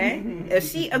 Okay,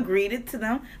 if she agreed to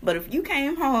them, but if you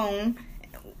came home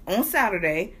on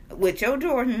Saturday with your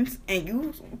Jordans and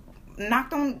you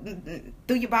knocked on,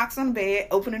 threw your box on the bed,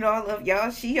 opened it all up.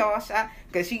 She all shot.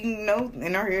 Because she, in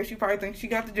her hair, she probably thinks she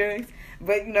got the J's.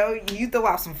 But, you throw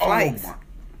out some flights. Oh,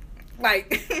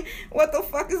 like, what the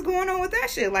fuck is going on with that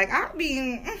shit? Like, I'll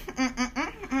be...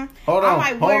 Hold on,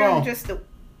 I might wear them just to...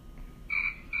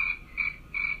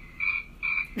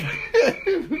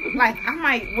 like, I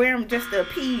might wear them just to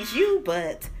appease you,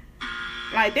 but...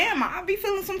 Like, damn, I'll be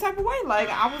feeling some type of way. Like,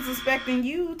 I was expecting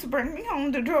you to bring me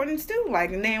home to Jordans, too.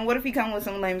 Like, and then what if he come with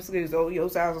some lame excuse? Oh, your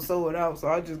size is sold out, so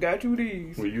I just got you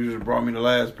these. Well, you just brought me the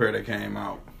last pair that came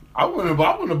out. I wouldn't have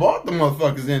bought the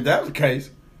motherfuckers in if that was the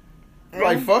case.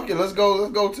 Like, fuck it, let's go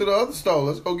to the other store.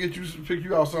 Let's go pick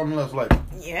you out something else later.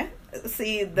 Yeah.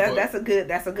 See, that's a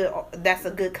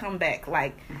good comeback.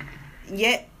 Like,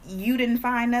 yet you didn't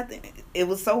find nothing. It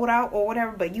was sold out or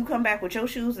whatever, but you come back with your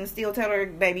shoes and still tell her,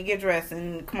 baby, get dressed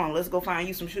and come on, let's go find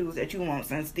you some shoes that you want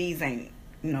since these ain't,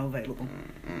 available.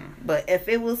 But what if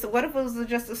it was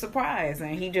just a surprise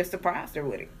and he just surprised her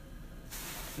with it?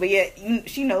 But yet,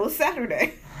 she knows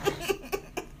Saturday.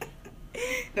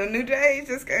 The new J's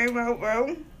just came out, bro.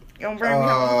 You gonna bring me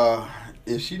home?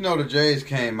 If she know the J's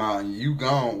came out and you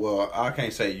gone, well, I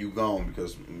can't say you gone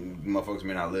because motherfuckers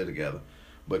may not live together.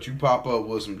 But you pop up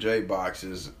with some J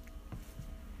boxes,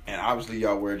 and obviously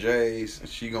y'all wear J's.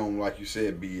 She gonna, like you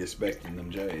said, be expecting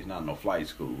them J's, not no flight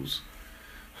schools.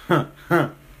 Yeah.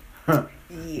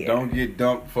 Don't get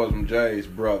dumped for some J's,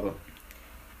 brother.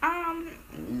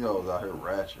 These hoes out here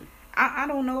ratchet. I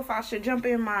don't know if I should jump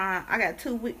in I got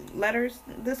 2 letters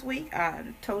this week. I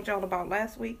told y'all about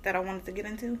last week that I wanted to get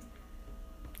into.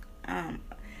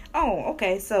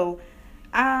 Okay. So,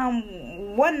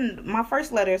 my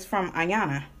first letter is from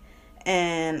Ayana.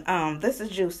 And, this is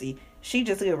juicy. She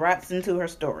just get right into her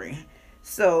story.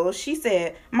 So, she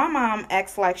said, my mom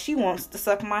acts like she wants to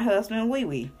suck my husband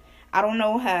wee-wee. I don't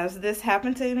know, has this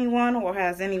happened to anyone or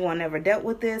has anyone ever dealt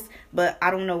with this, but I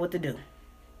don't know what to do.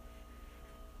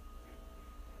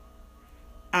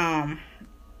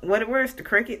 Where's the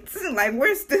crickets? Like,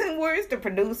 where's the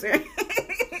producer?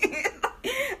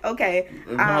 Okay.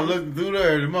 If I look through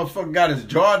there, the motherfucker got his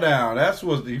jaw down. That's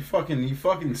what he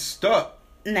fucking stuck.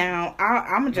 Now,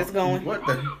 I'm just going. What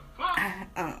the?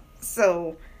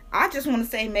 So, I just want to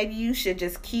say maybe you should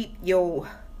just keep your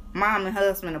mom and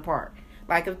husband apart.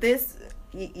 Like, if this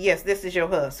is your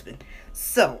husband.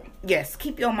 So, yes,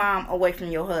 keep your mom away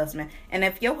from your husband. And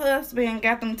if your husband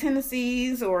got them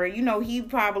tendencies or, he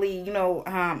probably,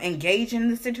 engage in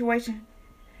the situation,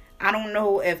 I don't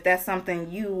know if that's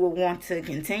something you will want to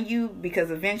continue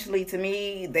because eventually, to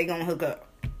me, they gonna hook up.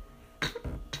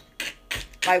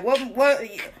 Like, what,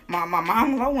 my mom,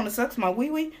 I want to suck my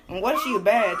wee-wee, and what if she a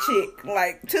bad chick?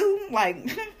 Like, too? Like,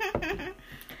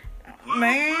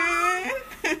 man.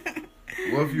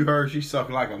 What if you heard she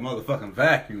sucked like a motherfucking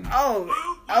vacuum?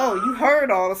 Oh, you heard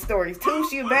all the stories, too?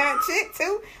 She a bad chick,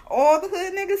 too? All the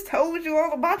hood niggas told you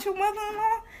all about your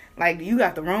mother-in-law? Like, you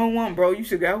got the wrong one, bro. You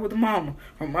should go with the mama.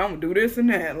 Her mama do this and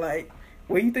that. Like,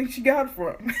 where you think she got it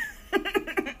from?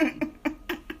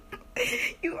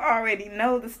 You already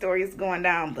know the story is going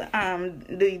down, but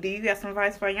do you got some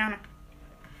advice for Yana?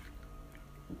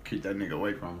 Keep that nigga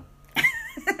away from her.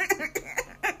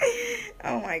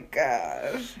 Oh my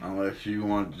gosh. Unless you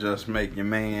want to just make your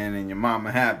man and your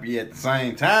mama happy at the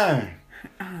same time.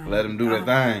 Let them do their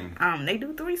thing. They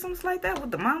do threesomes like that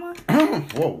with the mama?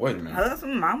 Whoa, wait a minute.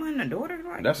 Husband, mama, and the daughter?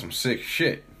 Like, that's some sick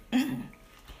shit.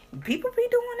 People be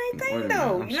doing their thing,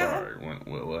 though. I'm sorry.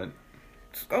 What?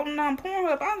 Scrolling on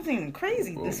Pornhub, I've seen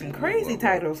some crazy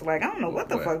titles. Like, I don't know what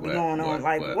the fuck be going on.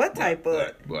 Like, what type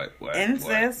of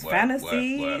incest,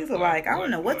 fantasies? Like, I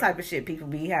don't know what type of shit people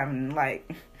be having. Like,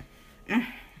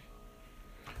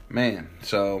 man,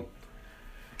 so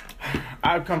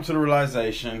I've come to the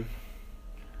realization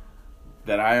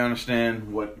that I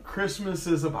understand what Christmas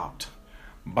is about.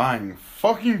 Buying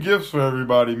fucking gifts for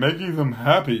everybody, making them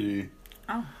happy.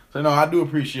 Oh. So, no, I do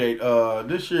appreciate,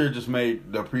 this year just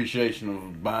made the appreciation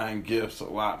of buying gifts a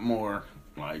lot more,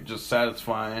 like, just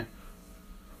satisfying.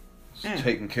 Just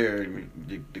taking care of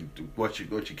what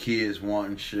your kids want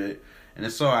and shit. And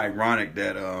it's so ironic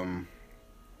that,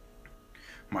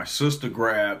 my sister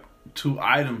grabbed 2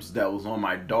 items that was on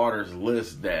my daughter's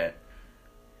list that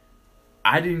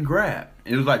I didn't grab.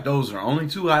 It was like, those are only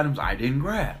 2 items I didn't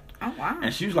grab. Oh, wow.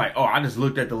 And she was like, oh, I just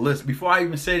looked at the list. Before I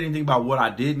even said anything about what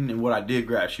I didn't and what I did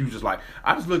grab, she was just like,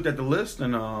 I just looked at the list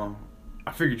and I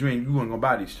figured you weren't going to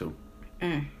buy these 2.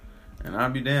 And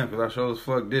I'd be damned because I sure as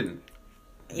fuck didn't.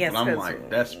 Yes, but I'm like,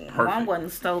 that's perfect. One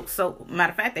wasn't sold. So,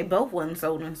 matter of fact, they both wasn't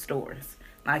sold in stores.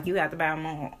 Like, you have to buy them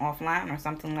offline or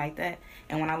something like that.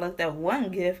 And when I looked up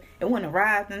one gift, it wouldn't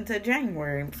arrive until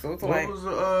January. So it's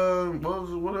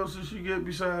what else did she get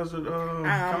besides the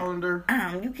calendar?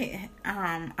 You can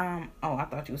I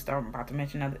thought you was about to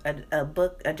mention a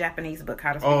book, a Japanese book,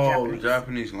 how to speak Japanese. Oh,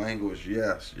 Japanese language.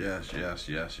 Yes.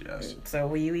 So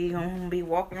will you gonna be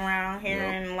walking around here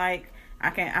and like,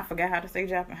 I forgot how to say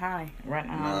Japan. Hi, right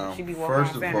now. No, She be walking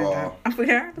first around of all, I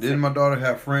forgot how to didn't my daughter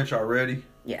have French already?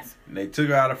 Yes. And they took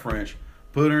her out of French,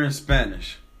 put her in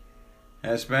Spanish.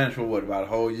 Had Spanish for what, about a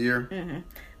whole year? Mm-hmm.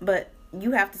 But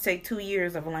you have to take 2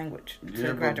 years of a language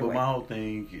to graduate. But my whole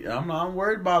thing, I'm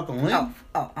worried about the length.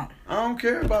 Oh. I don't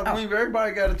care about the length.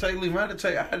 Everybody got to take leave. I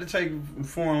had to take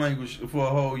foreign language for a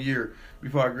whole year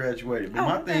before I graduated. But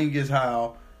my thing is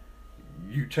how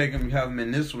you take them, you have them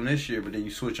in this one this year, but then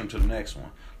you switch them to the next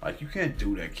one. Like, you can't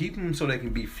do that. Keep them so they can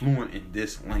be fluent in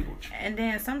this language. And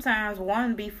then sometimes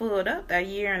one be filled up that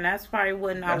year, and that's probably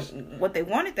what they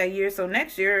wanted that year. So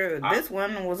next year, this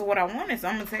one was what I wanted, so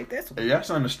I'm going to take this one. That's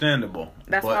understandable.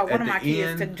 That's why one of my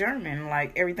kids took German.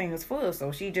 Like, everything was full,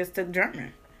 so she just took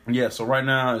German. Yeah, so right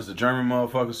now, it's the German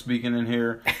motherfucker speaking in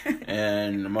here,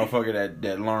 and the motherfucker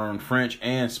that learned French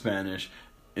and Spanish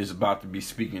is about to be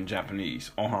speaking Japanese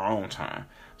on her own time.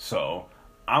 So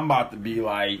I'm about to be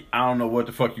like, I don't know what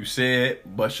the fuck you said,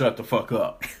 but shut the fuck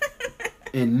up.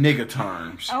 In nigga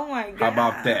terms. Oh my God. How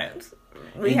about that?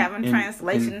 We having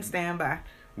translation standby.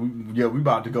 We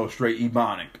about to go straight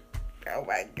Ebonic. Oh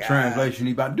my God. Translation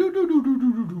Ebonic.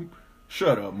 Do.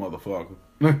 Shut up, motherfucker.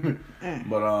 But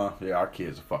yeah, our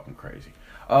kids are fucking crazy.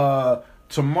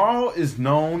 Tomorrow is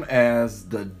known as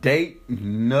the Date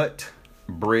Nut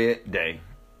Bread Day.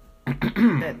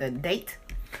 The date?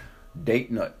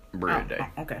 Date Nut Bread Day.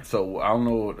 Okay. So I don't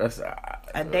know. That's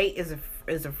a date is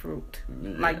a fruit.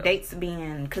 Yeah. Like dates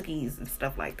being cookies and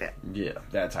stuff like that. Yeah,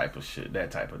 that type of shit.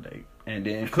 That type of date. And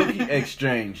then Cookie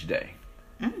Exchange Day.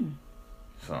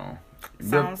 So.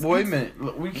 Wait a minute.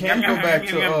 Look, we can't go back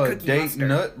to Date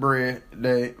Nut Bread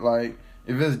Day. Like,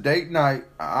 if it's date night,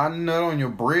 I nut on your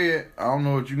bread. I don't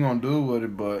know what you're gonna do with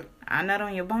it, but I nut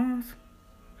on your buns.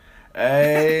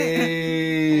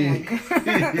 Hey,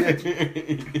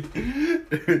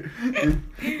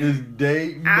 it's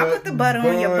date night. I'll put the butter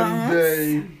on your buns.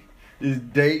 Day. It's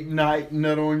date night,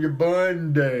 nut on your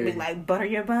bun day. We like butter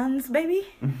your buns, baby.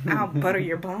 I'll butter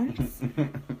your buns.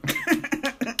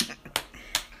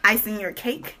 Icing your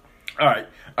cake. All right.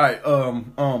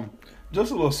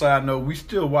 Just a little side note. We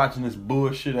still watching this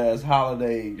bullshit ass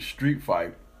holiday street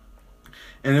fight.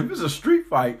 And if it's a street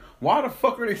fight, why the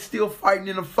fuck are they still fighting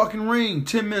in a fucking ring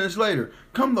 10 minutes later?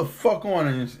 Come the fuck on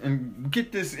and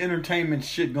get this entertainment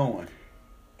shit going.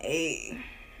 Hey,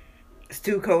 it's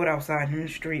too cold outside in the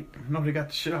street. No, they got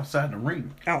the shit outside the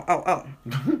ring. Oh.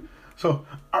 So,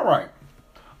 alright.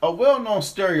 A well-known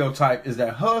stereotype is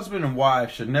that husband and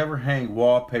wife should never hang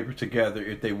wallpaper together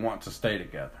if they want to stay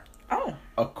together. Oh.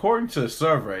 According to a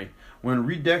survey, when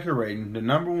redecorating, the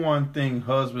number one thing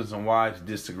husbands and wives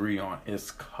disagree on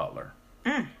is color.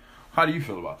 How do you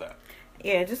feel about that?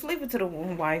 Yeah, just leave it to the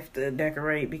wife to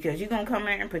decorate, because you're going to come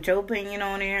in and put your opinion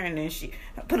on there, and then she,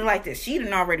 put it like this, she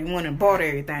done already went and bought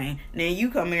everything, and then you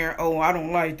come here, oh, I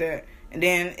don't like that, and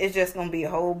then it's just going to be a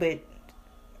whole bit,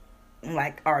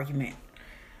 like, argument.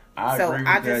 I agree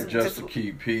with that just to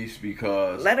keep peace,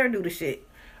 because let her do the shit.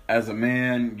 As a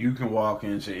man, you can walk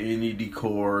into any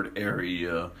decored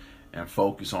area and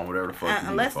focus on whatever the fuck you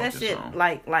unless need to that focus shit on.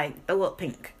 like throw up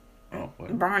pink,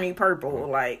 Barney purple,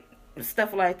 like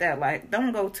stuff like that. Like,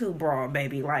 don't go too broad,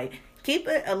 baby. Like, keep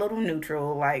it a little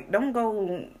neutral. Like,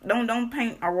 don't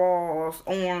paint our walls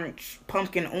orange,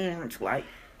 pumpkin orange. Like,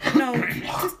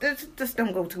 just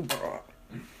don't go too broad.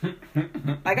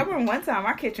 Like, I remember one time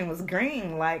our kitchen was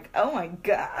green. Like, oh my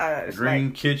gosh,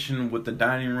 green kitchen with the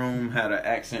dining room had an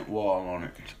accent wall on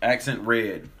it, accent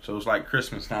red. So it's like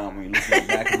Christmas time when you look at the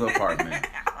back of the apartment.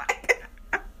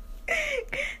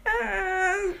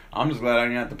 I'm just glad I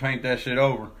didn't have to paint that shit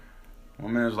over. My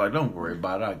man was like, "Don't worry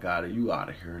about it. I got it. You out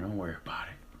of here. Don't worry about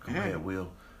it. Go ahead,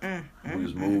 Will." We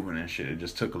was moving and shit. It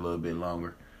just took a little bit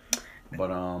longer, but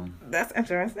that's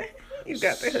interesting. You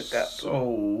got the hookup.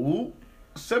 So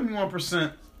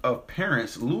 71% of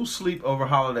parents lose sleep over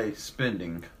holiday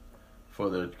spending for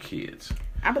their kids.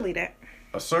 I believe that.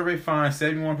 A survey finds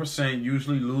 71%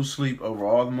 usually lose sleep over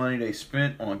all the money they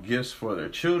spent on gifts for their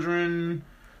children.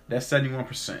 That's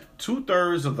 71%.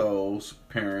 2/3 of those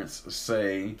parents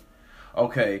say,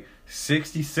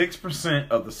 66%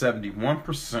 of the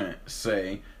 71%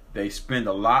 say they spend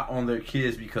a lot on their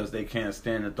kids because they can't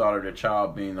stand the thought of their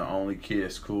child being the only kid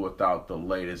at school without the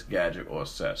latest gadget or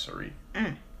accessory.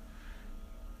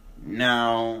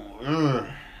 Now,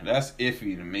 That's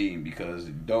iffy to me because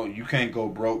you can't go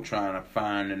broke trying to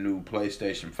find a new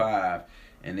PlayStation 5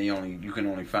 and you can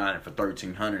only find it for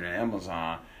 $1,300 on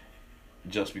Amazon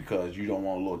just because you don't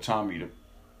want little Tommy to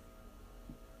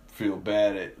feel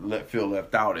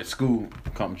left out at school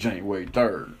come January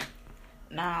 3rd.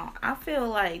 Now, I feel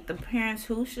like the parents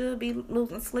who should be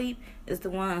losing sleep is the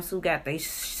ones who got their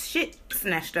shit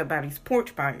snatched up by these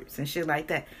porch pirates and shit like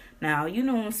that. Now, you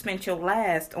don't spend your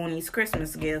last on these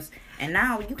Christmas gifts, and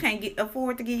now you can't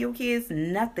afford to give your kids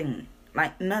nothing.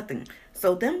 Like, nothing.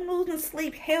 So, them losing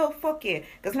sleep, hell, fuck yeah.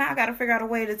 Because now I got to figure out a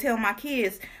way to tell my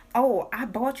kids, oh, I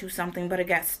bought you something, but it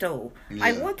got stole. Yeah.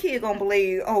 Like, what kid gonna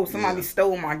believe, oh, somebody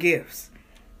stole my gifts?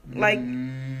 Like,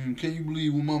 can you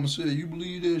believe what Mama said? You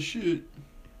believe that shit?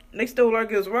 They stole our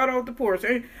gifts right off the porch.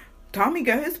 Hey, Tommy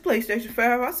got his PlayStation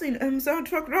 5. I seen the Amazon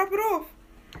truck drop it off.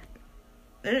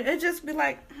 It just be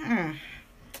like,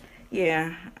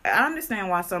 Yeah, I understand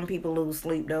why some people lose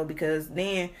sleep, though, because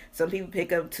then some people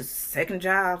pick up to second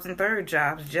jobs and third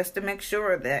jobs just to make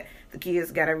sure that the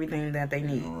kids got everything that they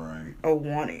need or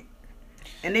want it.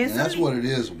 And that's what it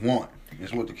is, want.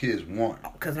 It's what the kids want.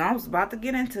 Because I was about to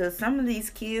get into some of these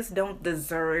kids don't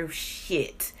deserve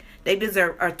shit. They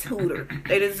deserve a tutor.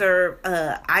 They deserve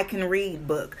I can read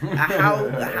book,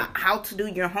 how to do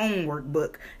your homework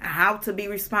book, how to be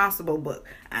responsible book,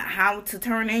 how to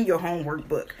turn in your homework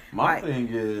book. My thing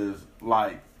is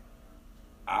like,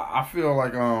 I feel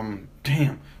like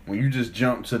damn, when you just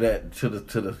jumped to that to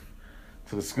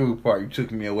the school part, you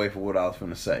took me away from what I was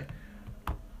finna say.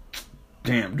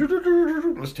 Damn,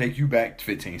 let's take you back to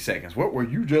 15 seconds. What were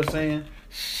you just saying?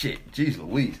 Shit, jeez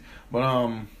Louise. But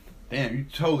damn, you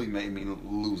totally made me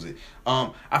lose it.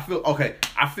 I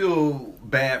feel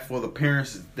bad for the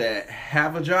parents that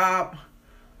have a job,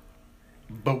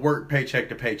 but work paycheck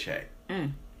to paycheck.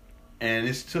 And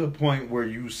it's to the point where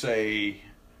you say,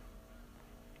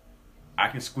 I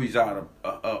can squeeze out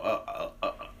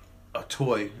a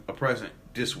toy, a present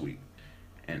this week,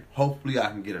 and hopefully I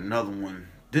can get another one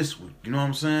this week. You know what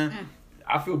I'm saying?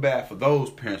 I feel bad for those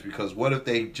parents because what if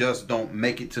they just don't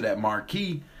make it to that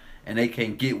marquee and they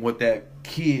can't get what that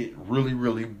kid really,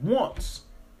 really wants?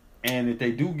 And if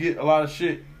they do get a lot of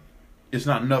shit, it's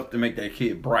not enough to make that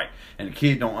kid bright. And the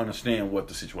kid don't understand what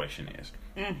the situation is.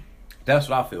 That's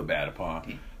what I feel bad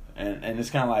upon. And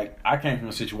it's kind of like, I came from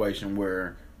a situation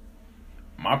where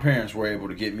my parents were able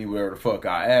to get me whatever the fuck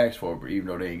I asked for, but even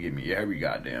though they didn't get me every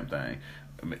goddamn thing,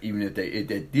 even if they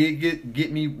did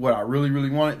get me what I really, really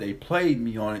wanted, they played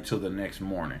me on it till the next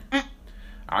morning.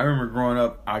 I remember growing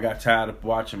up, I got tired of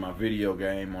watching my video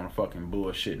game on a fucking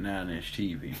bullshit 9-inch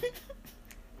TV.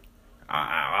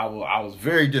 I was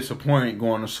very disappointed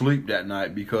going to sleep that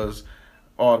night because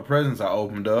all the presents I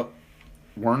opened up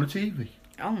weren't a TV.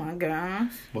 Oh my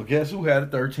gosh. But guess who had a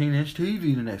 13-inch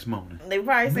TV the next morning? They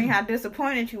probably seen how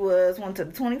disappointed you was, went to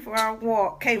the 24-hour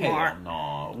walk, Kmart. Hell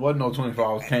no. Wasn't no 24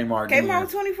 hours Kmart then. Kmart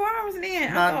was 24 hours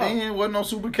then. Not then. Wasn't no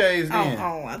Super K's then.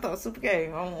 Oh, I thought Super K.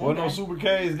 Wasn't no Super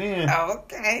K's then.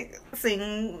 Okay.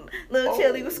 Sing, little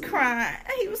Chili was crying.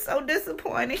 He was so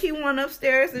disappointed. He went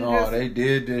upstairs and they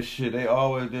did this shit. They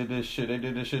always did this shit. They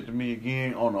did this shit to me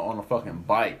again on a fucking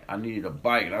bike. I needed a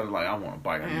bike. And I was like, I want a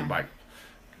bike. I need a bike.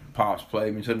 Pops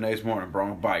played me to the next morning, brought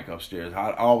my bike upstairs.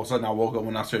 All of a sudden, I woke up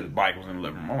when I said the bike was in the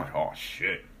living room. I'm like, oh,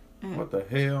 shit. What the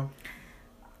hell?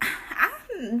 I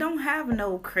don't have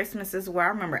no Christmases where I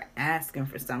remember asking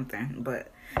for something. But,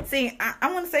 see,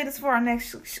 I want to say this for our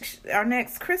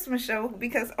next Christmas show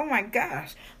because, oh, my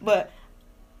gosh. But,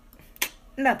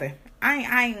 nothing.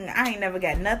 I ain't never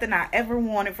got nothing I ever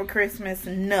wanted for Christmas.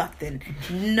 Nothing.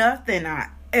 Nothing I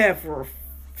ever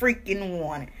freaking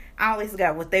wanted. I always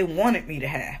got what they wanted me to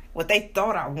have, what they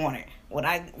thought I wanted,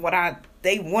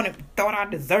 they thought I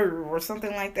deserved, or something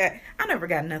like that. I never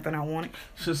got nothing I wanted.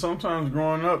 So sometimes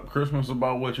growing up, Christmas was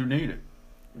about what you needed.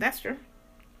 That's true.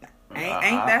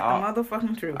 Ain't that the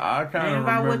motherfucking truth? I kind of ain't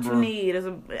about remember, what you need.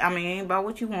 Ain't about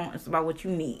what you want. It's about what you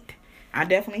need. I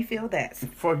definitely feel that.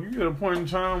 Fuck, you get a point in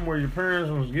time where your parents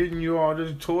was getting you all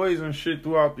these toys and shit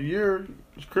throughout the year.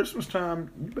 It's Christmas time.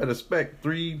 You better expect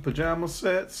 3 pajama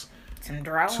sets. Some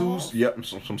drawers.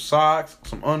 Some socks,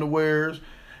 some underwears,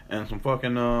 and some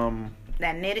fucking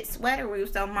that knitted sweater we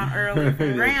was talking about earlier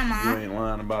from Grandma. You ain't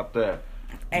lying about that.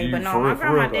 Hey, but no, my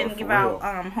grandma didn't give out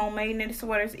homemade knitted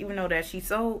sweaters, even though that she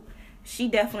sold. She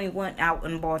definitely went out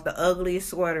and bought the ugliest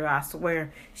sweater, I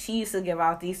swear. She used to give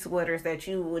out these sweaters that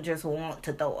you would just want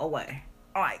to throw away.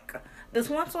 Like, this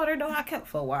one sweater, though, I kept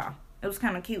for a while. It was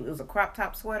kind of cute. It was a crop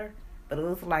top sweater, but it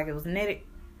looked like it was knitted.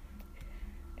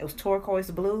 It was turquoise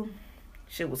blue.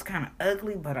 Shit was kind of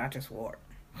ugly, but I just wore it.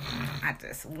 I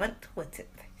just went with it.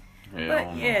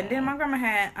 But yeah, then my grandma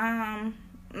had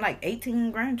like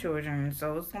 18 grandchildren.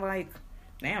 So it's like,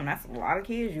 damn, that's a lot of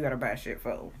kids you gotta buy shit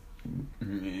for.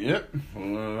 Yep.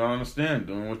 Well, I understand.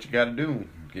 Doing what you gotta do.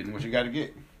 Getting what you gotta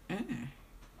get.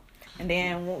 And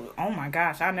then, oh my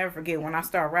gosh, I'll never forget when I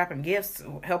started wrapping gifts,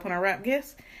 helping her wrap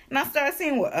gifts, and I started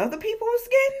seeing what other people was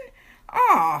getting.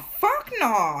 Oh, fuck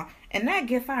no. And that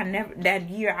gift, that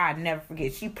year, I'd never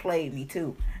forget. She played me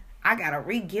too. I got a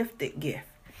re-gifted gift.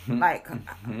 Like,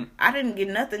 I didn't get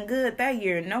nothing good that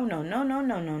year.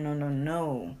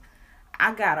 No.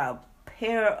 I got a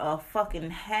pair of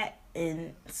fucking hat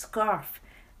and scarf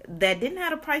that didn't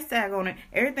have a price tag on it.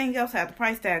 Everything else had the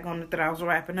price tag on it that I was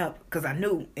wrapping up. Because I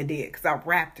knew it did. Because I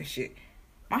wrapped the shit.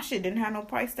 My shit didn't have no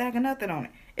price tag or nothing on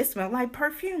it. It smelled like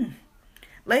perfume.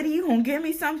 Lady, you gonna give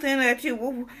me something that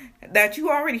you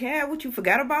already had? What, you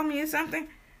forgot about me or something?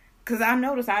 Because I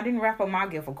noticed I didn't wrap up my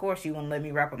gift. Of course, you wouldn't let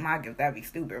me wrap up my gift. That'd be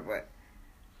stupid. But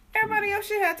everybody else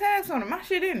shit had tags on it. My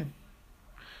shit didn't.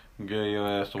 Get your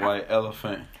ass the white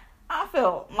elephant. I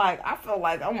felt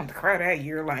like I want to cry that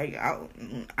year. Like,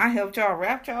 I helped y'all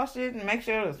wrap y'all shit and make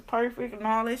sure it was perfect and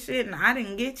all this shit, and I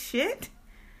didn't get shit.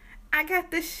 I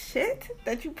got this shit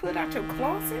that you put out your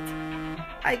closet.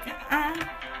 Like,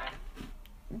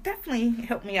 definitely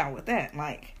helped me out with that.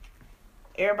 Like,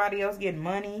 everybody else getting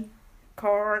money,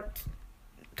 cards,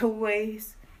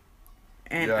 toys,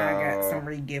 and I got some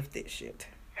re-gifted shit.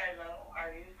 Hello,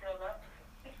 are you still up?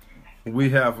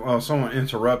 We have someone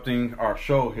interrupting our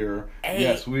show here. Hey,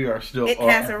 yes, we are still it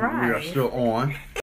has arrived. We are still on.